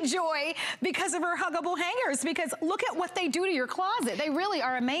to meet Joy because of her huggable hangers, because look at what they do to your closet. They really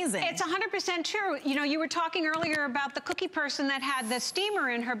are amazing. It's 100% true. You know, you were talking earlier about the cookie person that had the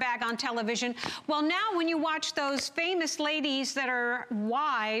steamer in her bag on television. Well, now when you watch those famous ladies that are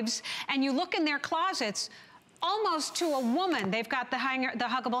wives and you look in their closets, almost to a woman, they've got the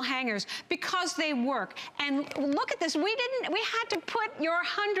huggable hangers because they work. And look at this, we had to put your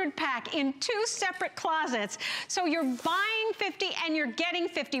 100-pack in 2 separate closets. So you're buying 50 and you're getting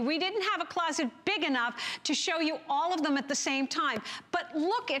 50. We didn't have a closet big enough to show you all of them at the same time. But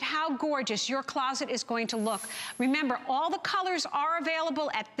look at how gorgeous your closet is going to look. Remember, all the colors are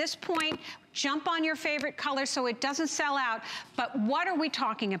available at this point. Jump on your favorite color so it doesn't sell out. But what are we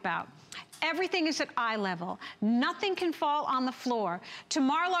talking about? Everything is at eye level. Nothing can fall on the floor. To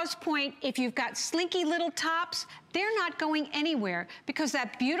Marlo's point, if you've got slinky little tops, they're not going anywhere because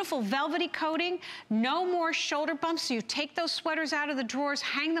that beautiful velvety coating, no more shoulder bumps. So you take those sweaters out of the drawers,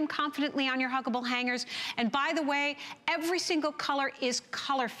 hang them confidently on your huggable hangers. And by the way, every single color is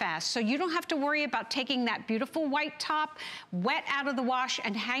color fast. So you don't have to worry about taking that beautiful white top, wet out of the wash,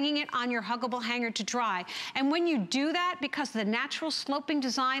 and hanging it on your huggable hanger to dry. And when you do that, because of the natural sloping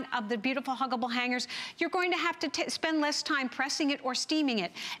design of the beautiful huggable hangers, you're going to have to spend less time pressing it or steaming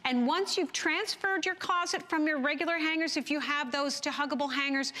it. And once you've transferred your closet from your regular hangers, if you have those, to huggable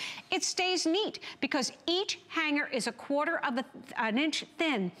hangers, it stays neat because each hanger is 1/4 of an inch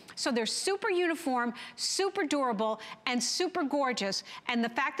thin. So they're super uniform, super durable, and super gorgeous. And the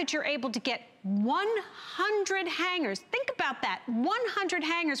fact that you're able to get 100 hangers. Think about that. 100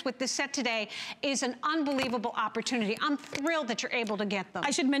 hangers with this set today is an unbelievable opportunity. I'm thrilled that you're able to get them.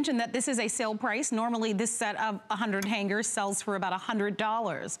 I should mention that this is a sale price. Normally this set of 100 hangers sells for about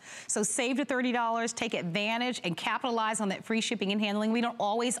 $100. So save to $30, take advantage and capitalize on that free shipping and handling. We don't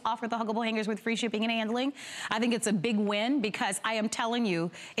always offer the huggable hangers with free shipping and handling. I think it's a big win because I am telling you,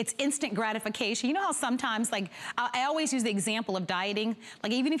 it's instant gratification. You know how sometimes, like, I always use the example of dieting.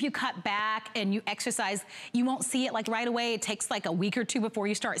 Like, even if you cut back and you exercise, you won't see it like right away. It takes like a week or two before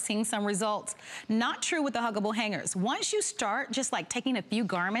you start seeing some results. Not true with the huggable hangers. Once you start just like taking a few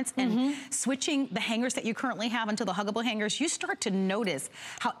garments and switching the hangers that you currently have into the huggable hangers, you start to notice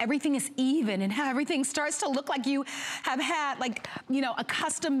how everything is even and how everything starts to look like you have had, like, you know, a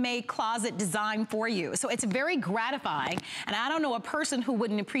custom-made closet designed for you. So it's very gratifying, and I don't know a person who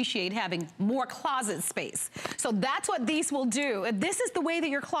wouldn't appreciate having more closet space. So that's what these will do. If this is the way that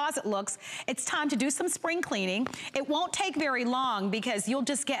your closet looks, it's time to do some spring cleaning. It won't take very long because you'll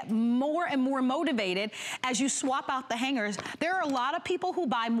just get more and more motivated as you swap out the hangers. There are a lot of people who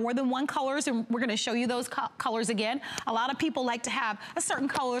buy more than one colors, and we're gonna show you those colors again. A lot of people like to have a certain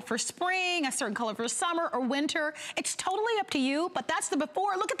color for spring, a certain color for summer or winter. It's totally up to you, but that's the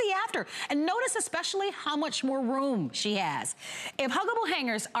before. Look at the after. And notice especially how much more room she has. If huggable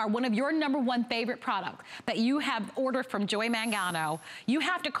hangers are one of your #1 favorite product that you have ordered from Joy Mangano, you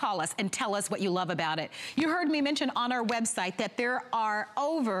have to call us and tell us what you love about it. You heard me mention on our website that there are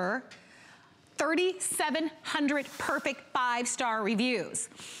over 3,700 perfect 5-star reviews.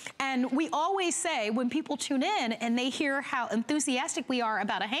 And we always say when people tune in and they hear how enthusiastic we are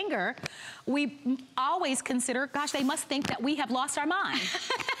about a hanger, we always consider, gosh, they must think that we have lost our mind,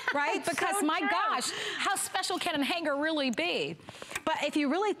 right? Because so my gosh, how special can a hanger really be? But if you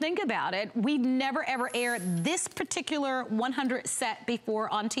really think about it, we've never ever aired this particular 100 set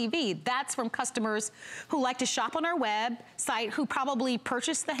before on TV. That's from customers who like to shop on our website, who probably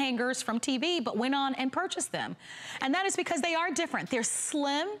purchased the hangers from TV, but went on and purchased them. And that is because they are different. They're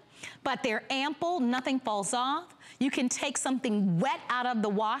slim, but they're ample, nothing falls off. You can take something wet out of the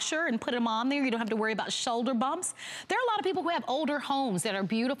washer and put them on there. You don't have to worry about shoulder bumps. There are a lot of people who have older homes that are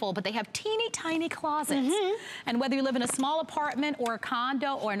beautiful, but they have teeny tiny closets. And whether you live in a small apartment or a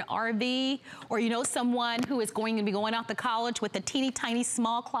condo or an RV, or you know someone who is going to be going out to college with the teeny tiny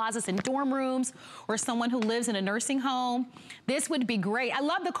small closets in dorm rooms, or someone who lives in a nursing home, this would be great. I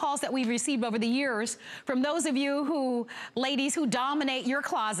love the calls that we've received over the years from those of you who, ladies, who dominate your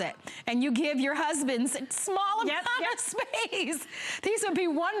closet and you give your husbands a small amount of space. These would be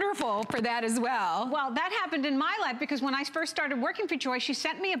wonderful for that as well. Well, that happened in my life because when I first started working for Joy, she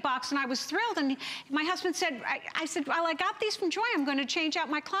sent me a box and I was thrilled. And my husband said, I said, well, I got these from Joy. I'm going to change out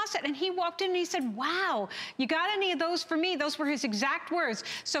my closet. And he walked in and he said, wow, you got any of those for me? Those were his exact words.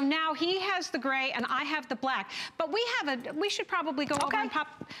 So now he has the gray and I have the black. But we should probably go over and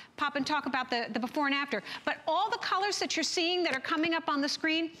pop and talk about the before and after. But all the colors that you're seeing that are coming up on the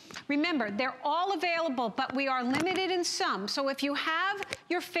screen, remember, they're all available, but we are limited in some. So if you have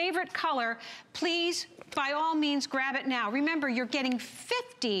your favorite color, please, by all means, grab it now. Remember, you're getting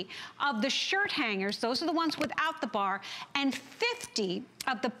 50 of the shirt hangers, those are the ones without the bar, and 50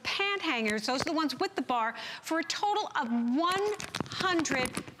 of the pant hangers, those are the ones with the bar, for a total of 100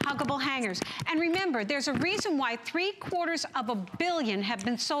 huggable hangers. And remember, there's a reason why 750 million have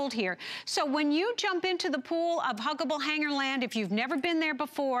been sold here. So when you jump into the pool of huggable hanger land, if you've never been there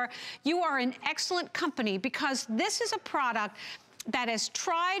before, you are in excellent company because this is a product that is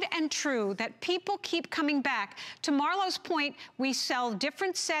tried and true, that people keep coming back. To Marlo's point, we sell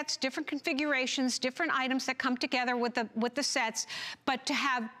different sets, different configurations, different items that come together with the sets, but to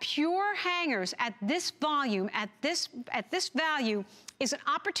have pure hangers at this volume, at this value, is an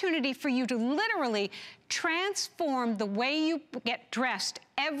opportunity for you to literally transform the way you get dressed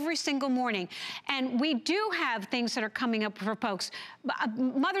every single morning. And we do have things that are coming up for folks.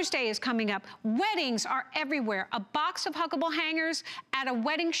 Mother's Day is coming up. Weddings are everywhere. A box of huggable hangers at a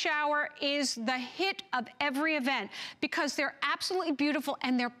wedding shower is the hit of every event because they're absolutely beautiful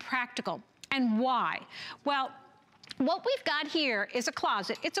and they're practical. And why? Well, what we've got here is a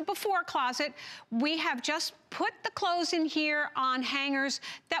closet. It's a before closet. We have just put the clothes in here on hangers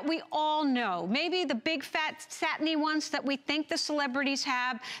that we all know. Maybe the big fat satiny ones that we think the celebrities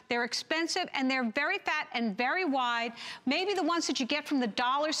have. They're expensive and they're very fat and very wide. Maybe the ones that you get from the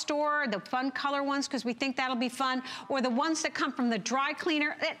dollar store, the fun color ones, because we think that'll be fun, or the ones that come from the dry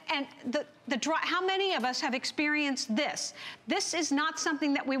cleaner. And how many of us have experienced this? This is not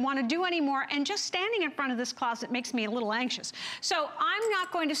something that we want to do anymore, and just standing in front of this closet makes me a little anxious. So I'm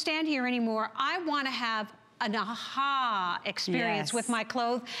not going to stand here anymore. I want to have an aha experience with my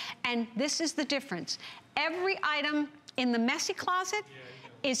clothes, and this is the difference. Every item in the messy closet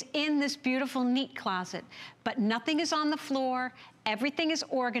is in this beautiful, neat closet, but nothing is on the floor, everything is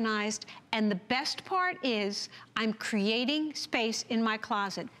organized, and the best part is I'm creating space in my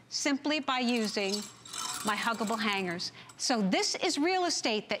closet simply by using my huggable hangers. So this is real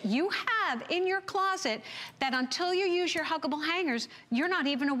estate that you have in your closet that until you use your huggable hangers, you're not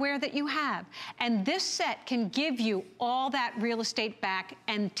even aware that you have. And this set can give you all that real estate back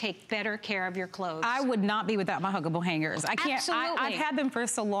and take better care of your clothes. I would not be without my huggable hangers. I can't. Absolutely. I've had them for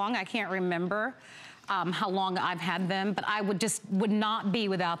so long, I can't remember how long I've had them, but I would not be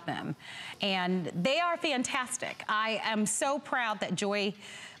without them. And they are fantastic. I am so proud that Joy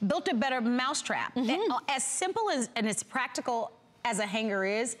built a better mousetrap. As simple and as practical as a hanger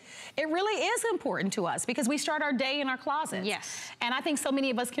is, it really is important to us because we start our day in our closet. Yes. And I think so many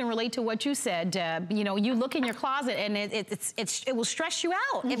of us can relate to what you said, Deb. You know, you look in your closet and it will stress you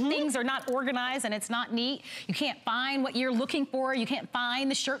out if things are not organized and it's not neat. You can't find what you're looking for. You can't find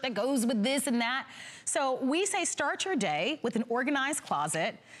the shirt that goes with this and that. So we say start your day with an organized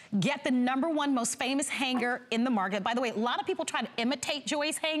closet. Get the #1 most famous hanger in the market. By the way, a lot of people try to imitate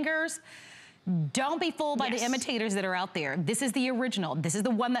Joy's hangers. Don't be fooled by the imitators that are out there. This is the original. This is the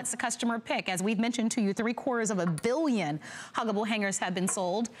one that's the customer pick. As we've mentioned to you, 750 million huggable hangers have been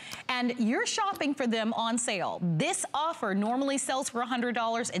sold, and you're shopping for them on sale. This offer normally sells for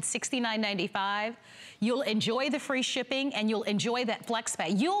 $100. It's $69.95. You'll enjoy the free shipping, and you'll enjoy that flex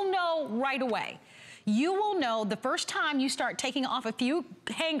pay. You'll know right away. You will know the first time you start taking off a few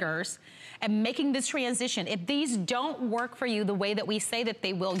hangers and making this transition. If these don't work for you the way that we say that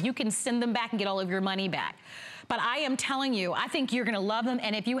they will, you can send them back and get all of your money back. But I am telling you, I think you're gonna love them.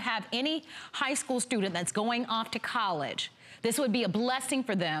 And if you have any high school student that's going off to college, this would be a blessing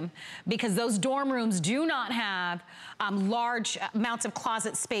for them because those dorm rooms do not have large amounts of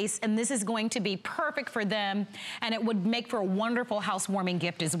closet space, and this is going to be perfect for them, and it would make for a wonderful housewarming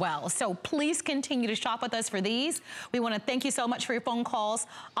gift as well. So please continue to shop with us for these. We want to thank you so much for your phone calls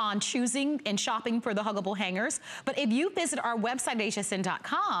on choosing and shopping for the huggable hangers. But if you visit our website,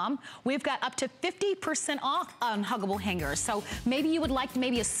 hsn.com, we've got up to 50% off on huggable hangers. So maybe you would like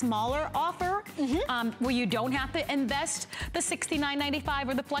maybe a smaller offer where you don't have to invest the $69.95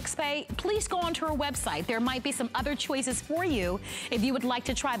 or the flex pay. Please go onto our website. There might be some other choices for you if you would like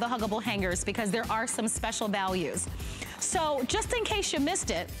to try the huggable hangers because there are some special values. So just in case you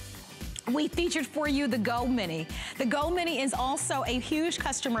missed it, we featured for you the Go Mini. The Go Mini is also a huge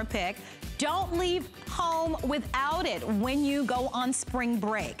customer pick. Don't leave home without it when you go on spring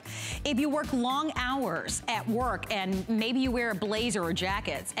break. If you work long hours at work and maybe you wear a blazer or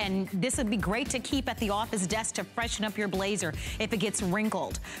jackets, and this would be great to keep at the office desk to freshen up your blazer if it gets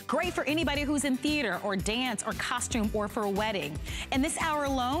wrinkled. Great for anybody who's in theater or dance or costume or for a wedding. In this hour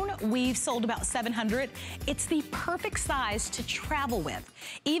alone, we've sold about 700. It's the perfect size to travel with,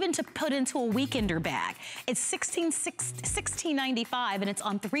 even to put into a weekender bag. It's $16.95 and it's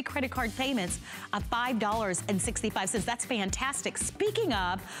on 3 credit card payments of $5.65. That's fantastic. Speaking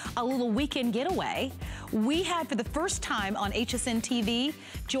of a little weekend getaway, we had for the first time on HSN TV,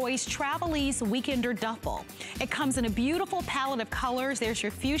 Joy's Travelese Weekender Duffel. It comes in a beautiful palette of colors. There's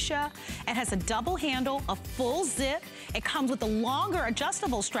your fuchsia. It has a double handle, a full zip. It comes with a longer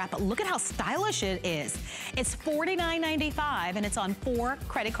adjustable strap, but look at how stylish it is. It's $49.95 and it's on 4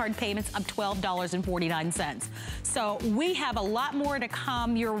 credit card payments of $12.49. So we have a lot more to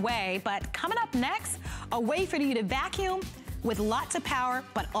come your way, but coming up next, a way for you to vacuum with lots of power,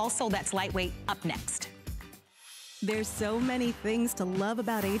 but also that's lightweight up next. There's so many things to love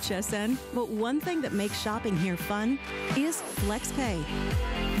about HSN, but one thing that makes shopping here fun is FlexPay.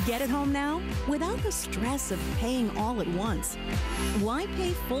 Get it home now without the stress of paying all at once. Why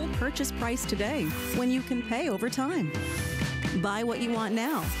pay full purchase price today when you can pay over time? Buy what you want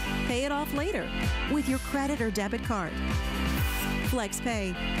now, pay it off later with your credit or debit card.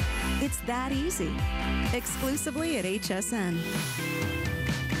 FlexPay. It's that easy. Exclusively at HSN.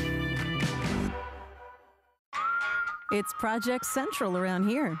 It's Project Central around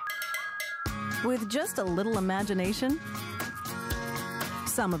here. With just a little imagination,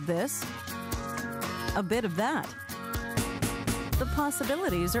 some of this, a bit of that. The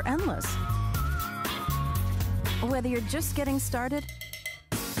possibilities are endless. Whether you're just getting started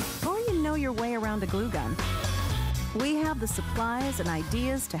or you know your way around a glue gun, we have the supplies and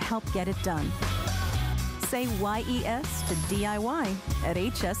ideas to help get it done. Say YES to DIY at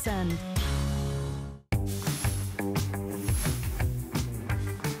HSN.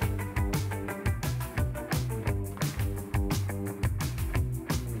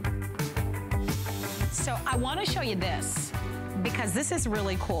 So I want to show you this because this is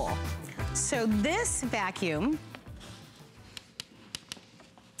really cool. So this vacuum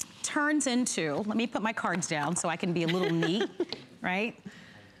turns into, let me put my cards down so I can be a little neat, right?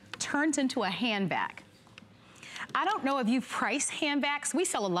 Turns into a hand vac. I don't know if you've priced hand vacs. We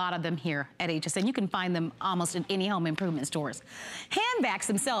sell a lot of them here at HSN. You can find them almost in any home improvement stores. Hand vacs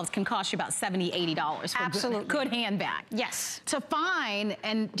themselves can cost you about $70, $80 for Absolutely. a good hand vac. Yes. To find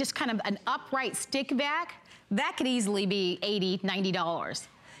and just kind of an upright stick vac, that could easily be $80, $90.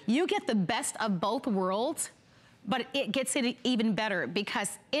 You get the best of both worlds, but it gets it even better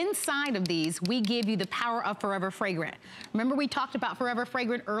because inside of these, we give you the power of Forever Fragrant. Remember we talked about Forever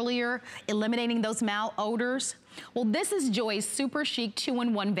Fragrant earlier, eliminating those malodors? Well, this is Joy's super chic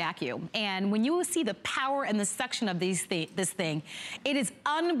 2-in-1 vacuum. And when you see the power and the suction of this thing, it is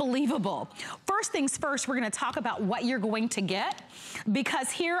unbelievable. First things first, we're gonna talk about what you're going to get because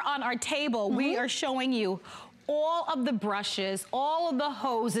here on our table, we are showing you all of the brushes, all of the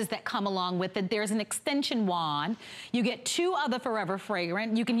hoses that come along with it. There's an extension wand. You get 2 of the Forever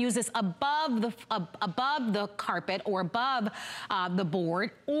Fragrant. You can use this above the carpet or above the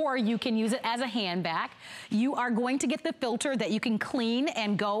board, or you can use it as a hand vac. You are going to get the filter that you can clean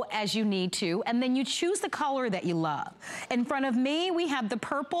and go as you need to, and then you choose the color that you love. In front of me, we have the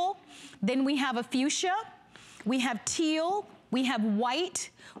purple, then we have a fuchsia, we have teal, we have white,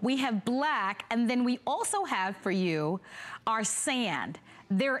 we have black, and then we also have for you our sand.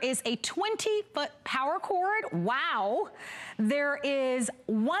 There is a 20-foot power cord. Wow. There is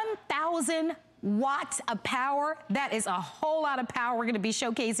 1,000 watts of power. That is a whole lot of power we're gonna be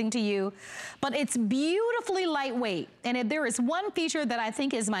showcasing to you. But it's beautifully lightweight. And if there is one feature that I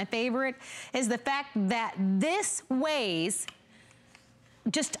think is my favorite, is the fact that this weighs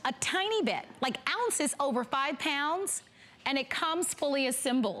just a tiny bit, like ounces over 5 pounds, and it comes fully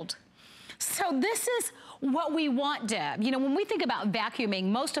assembled. So this is what we want, Deb. You know, when we think about vacuuming,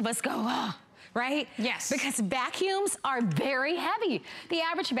 most of us go, oh, right? Yes. Because vacuums are very heavy. The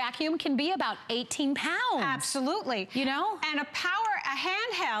average vacuum can be about 18 pounds. Absolutely. You know? And a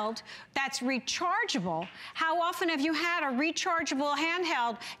handheld that's rechargeable. How often have you had a rechargeable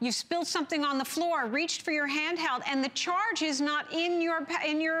handheld, you've spilled something on the floor, reached for your handheld, and the charge is not in your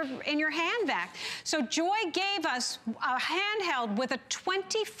hand vac. So Joy gave us a handheld with a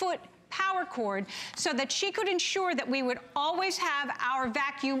 20-foot power cord so that she could ensure that we would always have our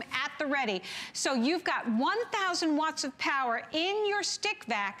vacuum at the ready. So you've got 1,000 watts of power in your stick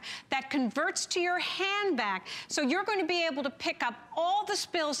vac that converts to your hand vac. So you're going to be able to pick up all the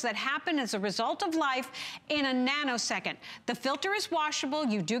spills that happen as a result of life in a nanosecond. The filter is washable.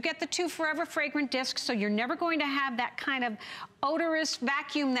 You do get the 2 Forever Fragrant discs, so you're never going to have that kind of odorous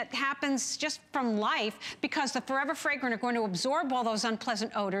vacuum that happens just from life because the Forever Fragrant are going to absorb all those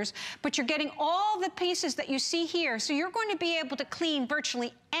unpleasant odors, but you're getting all the pieces that you see here. So you're going to be able to clean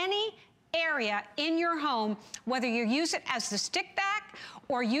virtually any area in your home, whether you use it as the stick vac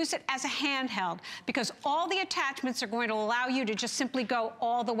or use it as a handheld, because all the attachments are going to allow you to just simply go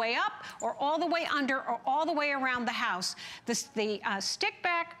all the way up or all the way under or all the way around the house. The stick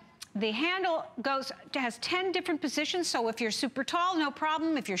vac, the handle has 10 different positions, so if you're super tall, no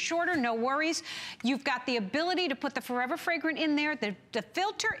problem. If you're shorter, no worries. You've got the ability to put the Forever Fragrant in there. The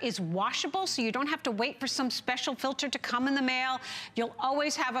filter is washable, so you don't have to wait for some special filter to come in the mail. You'll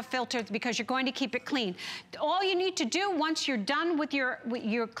always have a filter because you're going to keep it clean. All you need to do once you're done with your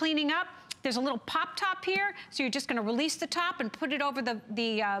cleaning up, There's a little pop top here, so you're just gonna release the top and put it over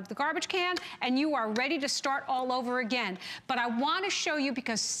the garbage can, and you are ready to start all over again. But I wanna show you,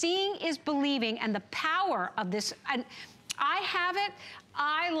 because seeing is believing, and the power of this, and I have it,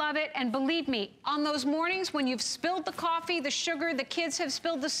 I love it, and believe me, on those mornings when you've spilled the coffee, the sugar, the kids have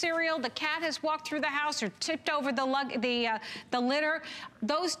spilled the cereal, the cat has walked through the house or tipped over the litter,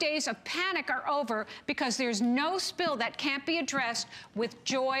 those days of panic are over, because there's no spill that can't be addressed with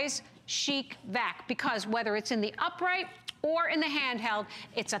Joy's Chic Vac, because whether it's in the upright or in the handheld,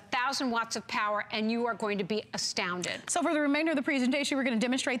 it's 1,000 watts of power, and you are going to be astounded. So for the remainder of the presentation, we're going to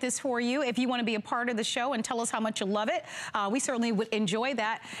demonstrate this for you. If you want to be a part of the show and tell us how much you love it, we certainly would enjoy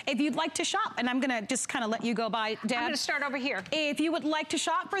that. If you'd like to shop, and I'm going to just kind of let you go by, Dad. I'm going to start over here. If you would like to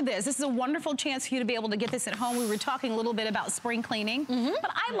shop for this is a wonderful chance for you to be able to get this at home. We were talking a little bit about spring cleaning, but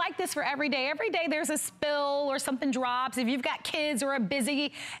I like this for every day. Every day there's a spill or something drops. If you've got kids or a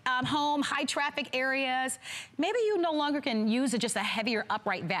busy home, high traffic areas, maybe you no longer can use just a heavier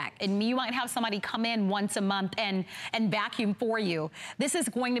upright vac, and you might have somebody come in once a month and vacuum for you. This is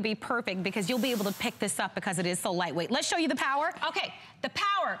going to be perfect, because you'll be able to pick this up because it is so lightweight. Let's show you the power. Okay, the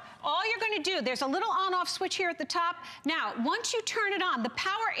power. All you're going to do, there's a little on-off switch here at the top. Now, once you turn it on, the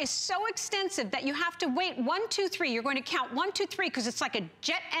power is so extensive that you have to wait 1, 2, 3. You're going to count 1, 2, 3, because it's like a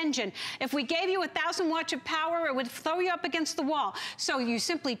jet engine. If we gave you 1,000 watts of power, it would throw you up against the wall. So you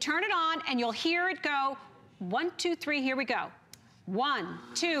simply turn it on, and you'll hear it go. 1, 2, 3, here we go. 1,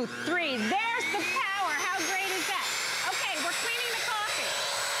 2, 3, there's the power. How great is that? Okay, we're cleaning the coffee.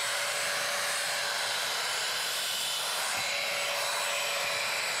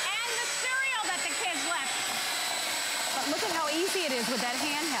 And the cereal that the kids left. But look at how easy it is with that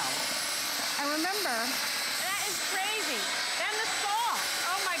handheld. And remember, that is crazy. And the salt.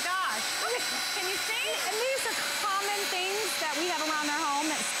 Oh my gosh. Can you see? And these are common things that we have around our home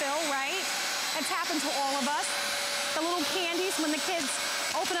that spill, right? It's happened to all of us. The little candies when the kids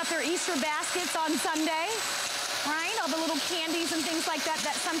open up their Easter baskets on Sunday, right? All the little candies and things like that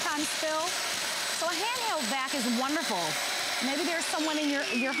that sometimes spill. So a handheld vac is wonderful. Maybe there's someone in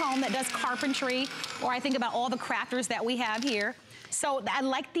your home that does carpentry, or I think about all the crafters that we have here. So I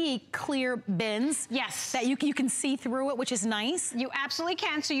like the clear bins. Yes. That you can see through it, which is nice. You absolutely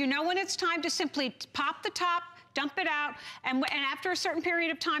can. So you know when it's time to simply pop the top, dump it out, and after a certain period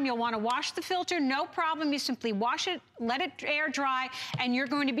of time, you'll want to wash the filter. No problem. You simply wash it, let it air dry, and you're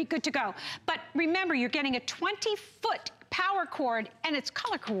going to be good to go. But remember, you're getting a 20-foot power cord, and it's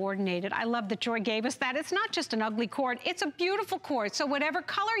color coordinated. I love that Joy gave us that. It's not just an ugly cord, it's a beautiful cord. So whatever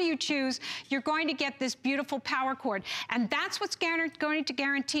color you choose, you're going to get this beautiful power cord. And that's what's going to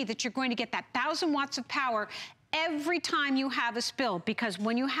guarantee that you're going to get that 1,000 watts of power every time you have a spill, because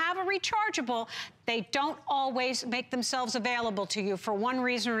when you have a rechargeable, they don't always make themselves available to you for one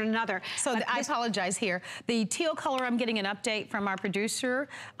reason or another. So I apologize here. The teal color, I'm getting an update from our producer,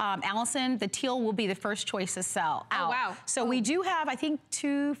 Allison. The teal will be the first choice to sell out. Oh, wow. So we do have, I think,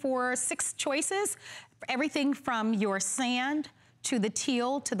 2, 4, 6 choices. Everything from your sand to the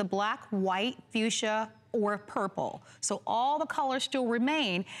teal to the black, white, fuchsia, or purple. So all the colors still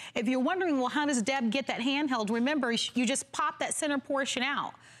remain. If you're wondering, well, how does Deb get that handheld? Remember, you just pop that center portion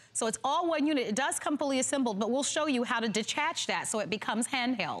out. So it's all one unit. It does come fully assembled, but we'll show you how to detach that so it becomes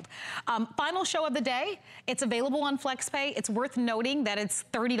handheld. Final show of the day. It's available on FlexPay. It's worth noting that it's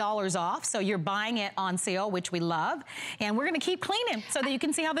 $30 off, so you're buying it on sale, which we love. And we're gonna keep cleaning so that you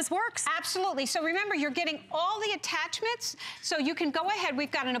can see how this works. Absolutely. So remember, you're getting all the attachments, so you can go ahead.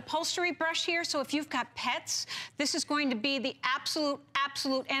 We've got an upholstery brush here, so if you've got pets, this is going to be the absolute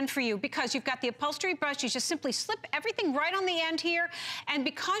end for you, because you've got the upholstery brush. You just simply slip everything right on the end here, and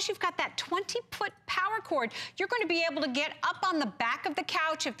because you've got that 20-foot power cord, you're going to be able to get up on the back of the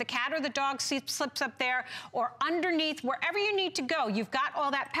couch if the cat or the dog slips up there, or underneath, wherever you need to go. You've got all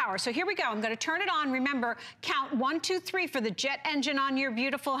that power. So here we go. I'm going to turn it on. Remember, count 1, 2, 3 for the jet engine on your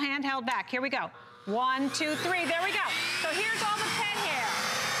beautiful handheld vac. Here we go. 1, 2, 3. There we go. So here's all the pet hair.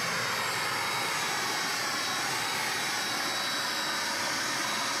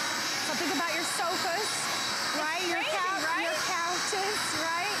 So think about your sofas, right? Your couches,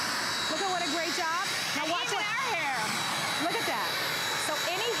 right? Look at what a great job. Now watch our hair. Look at that. So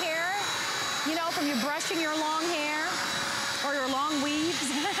any hair, from you brushing your long hair or your long weaves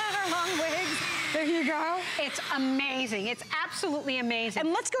or long wigs, There you go. It's amazing. It's absolutely amazing.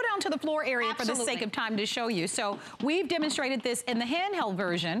 And let's go down to the floor area for the sake of time to show you. So we've demonstrated this in the handheld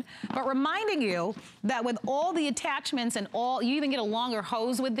version, but reminding you that with all the attachments and all, you even get a longer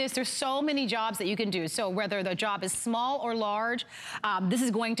hose with this. There's so many jobs that you can do. So whether the job is small or large, this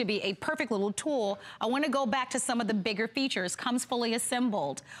is going to be a perfect little tool. I want to go back to some of the bigger features. Comes fully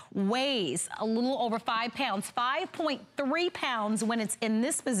assembled, weighs a little over 5 pounds, 5.3 pounds when it's in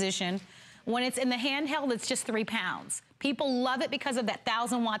this position. When it's in the handheld, it's just 3 pounds. People love it because of that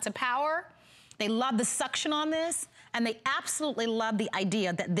 1,000 watts of power. They love the suction on this, and they absolutely love the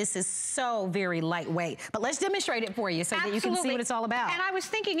idea that this is so very lightweight. But let's demonstrate it for you so that you can see what it's all about. And I was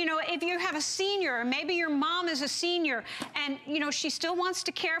thinking, you know, if you have a senior, or maybe your mom is a senior, and, you know, she still wants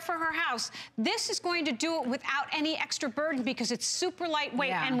to care for her house, this is going to do it without any extra burden because it's super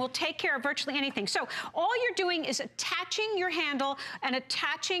lightweight and will take care of virtually anything. So all you're doing is attaching your handle and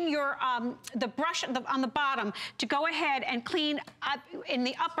attaching your the brush on the bottom to go ahead and clean up in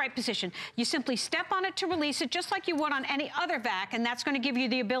the upright position. You simply step on it to release it, just like you would on any other vac, and that's going to give you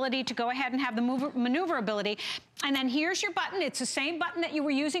the ability to go ahead and have the maneuverability. And then here's your button. It's the same button that you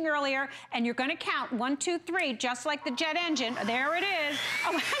were using earlier, and you're going to count 1, 2, 3, just like the jet engine. There it is.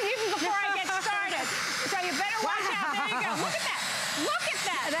 Oh, even before I get started. So you better watch out. There you go. Look at that. Look at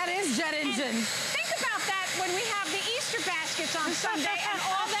that. That is jet engine. And think about that when we have the Easter baskets on Sunday and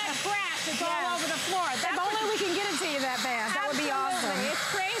all that grass is all over the floor. If only we can get it to you that fast. That would be awesome. It's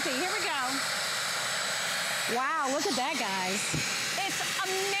crazy. Here we go. Wow, look at that, guys. It's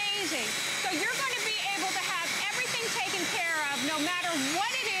amazing. So you're going to be able to have everything taken care of, no matter what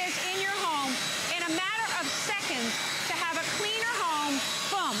it is in your home, in a matter of seconds, to have a cleaner home.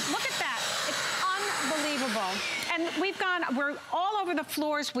 Boom. Look at that. It's unbelievable. And we're all over the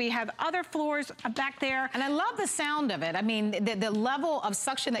floors. We have other floors back there. And I love the sound of it. I mean, the level of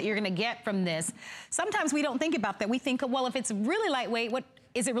suction that you're going to get from this. Sometimes we don't think about that. We think, well, if it's really lightweight, what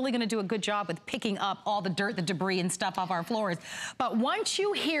is it really going to do a good job with picking up all the dirt, the debris and stuff off our floors? But once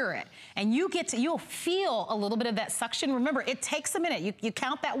you hear it and you'll feel a little bit of that suction. Remember, it takes a minute. You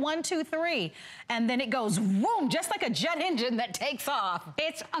count that 1, 2, 3, and then it goes whoom, just like a jet engine that takes off.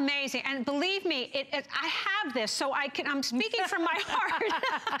 It's amazing. And believe me, I have this, so I'm speaking from my heart.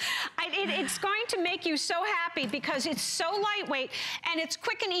 It's going to make you so happy because it's so lightweight and it's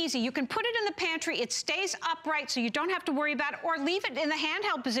quick and easy. You can put it in the pantry. It stays upright, so you don't have to worry about it, or leave it in the handheld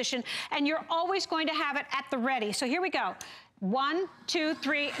position, and you're always going to have it at the ready. So here we go. 1, 2,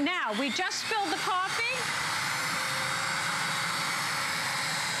 3. Now, we just spilled the coffee.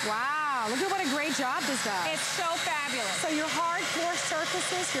 Wow, look at what a great job this does. It's so fabulous. So your hard floor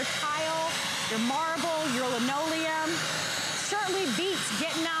surfaces, your tile, your marble, your linoleum, certainly beats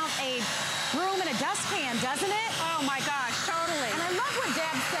getting out a broom and a dustpan, doesn't it? Oh my gosh, totally. And I love what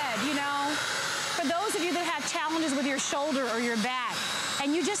Deb said, you know, for those of you that have challenges with your shoulder or your back,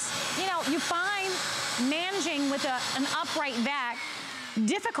 and you just, you know, you find managing with an upright vac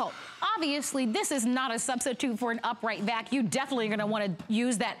difficult. Obviously, this is not a substitute for an upright vac. You definitely are going to want to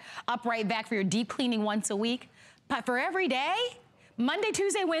use that upright vac for your deep cleaning once a week. But for every day, Monday,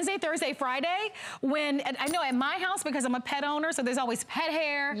 Tuesday, Wednesday, Thursday, Friday, when, I know at my house, because I'm a pet owner, so there's always pet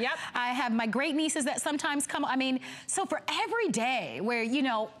hair. Yep. I have my great nieces that sometimes come, I mean, so for every day where, you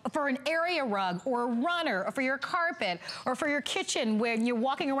know, for an area rug or a runner or for your carpet or for your kitchen when you're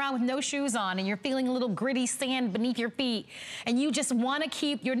walking around with no shoes on and you're feeling a little gritty sand beneath your feet and you just want to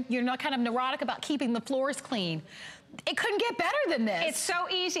keep, you're not kind of neurotic about keeping the floors clean. It couldn't get better than this. It's so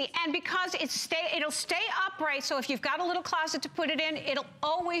easy, and because it'll stay upright, so if you've got a little closet to put it in, it'll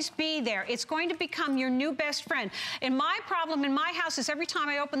always be there. It's going to become your new best friend. And my problem in my house is every time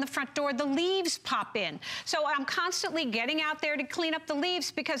I open the front door, the leaves pop in. So I'm constantly getting out there to clean up the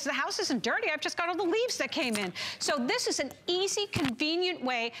leaves because the house isn't dirty. I've just got all the leaves that came in. So this is an easy, convenient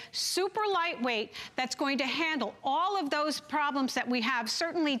way, super lightweight, that's going to handle all of those problems that we have,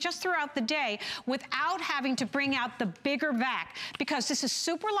 certainly just throughout the day, without having to bring out the bigger vac, because this is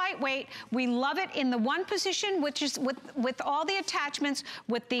super lightweight. We love it in the one position, which is with all the attachments,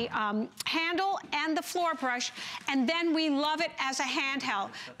 with the handle and the floor brush, and then we love it as a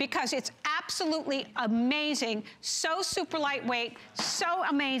handheld because it's absolutely amazing, so super lightweight, so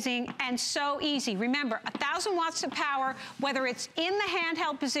amazing, and so easy. Remember, 1,000 watts of power, whether it's in the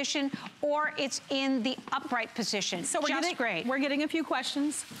handheld position or it's in the upright position. So we're getting a few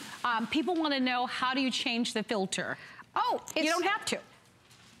questions. People want to know, how do you change the filter? Oh, you don't have to.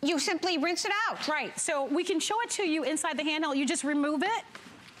 You simply rinse it out. Right, so we can show it to you inside the handheld. You just remove it,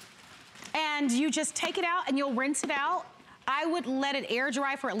 and you just take it out, and you'll rinse it out. I would let it air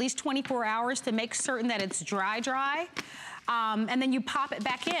dry for at least 24 hours to make certain that it's dry. and then you pop it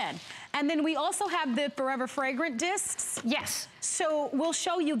back in. And then we also have the Forever Fragrant discs. Yes. So we'll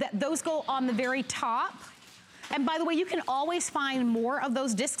show you that those go on the very top. And by the way, you can always find more of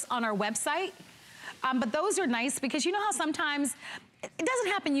those discs on our website. But those are nice because you know how sometimes, it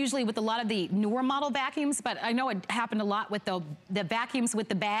doesn't happen usually with a lot of the newer model vacuums, but I know it happened a lot with the vacuums with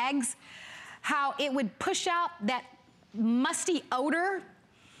the bags, how it would push out that musty odor.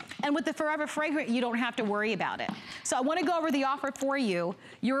 And with the Forever Fragrant, you don't have to worry about it. So I want to go over the offer for you.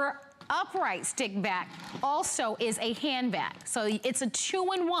 Your upright stick vac also is a hand vac. So it's a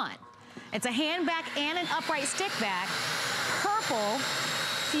 2-in-1. It's a hand vac and an upright stick vac. Purple,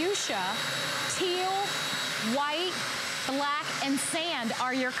 fuchsia, teal, white, black, and sand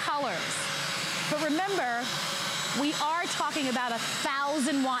are your colors. But remember, we are talking about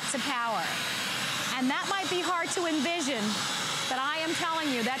 1,000 watts of power. And that might be hard to envision, but I am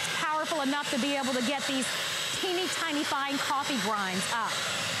telling you, that's powerful enough to be able to get these teeny tiny fine coffee grinds up.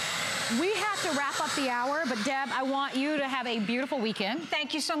 We have to wrap up the hour, but Deb, I want you to have a beautiful weekend.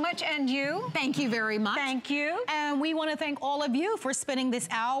 Thank you so much, and you? Thank you very much. Thank you. And we want to thank all of you for spending this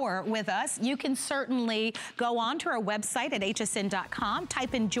hour with us. You can certainly go on to our website at hsn.com,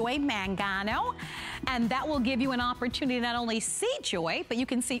 type in Joy Mangano, and that will give you an opportunity to not only see Joy, but you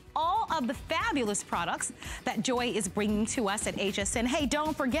can see all of the fabulous products that Joy is bringing to us at HSN. Hey,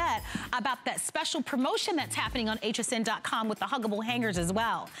 don't forget about that special promotion that's happening on hsn.com with the huggable hangers as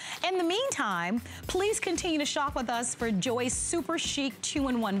well. In the meantime, please continue to shop with us for Joy's super chic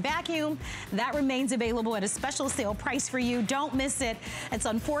 2-in-1 vacuum. That remains available at a special sale price for you. Don't miss it. It's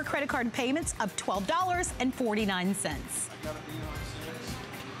on 4 credit card payments of $12.49.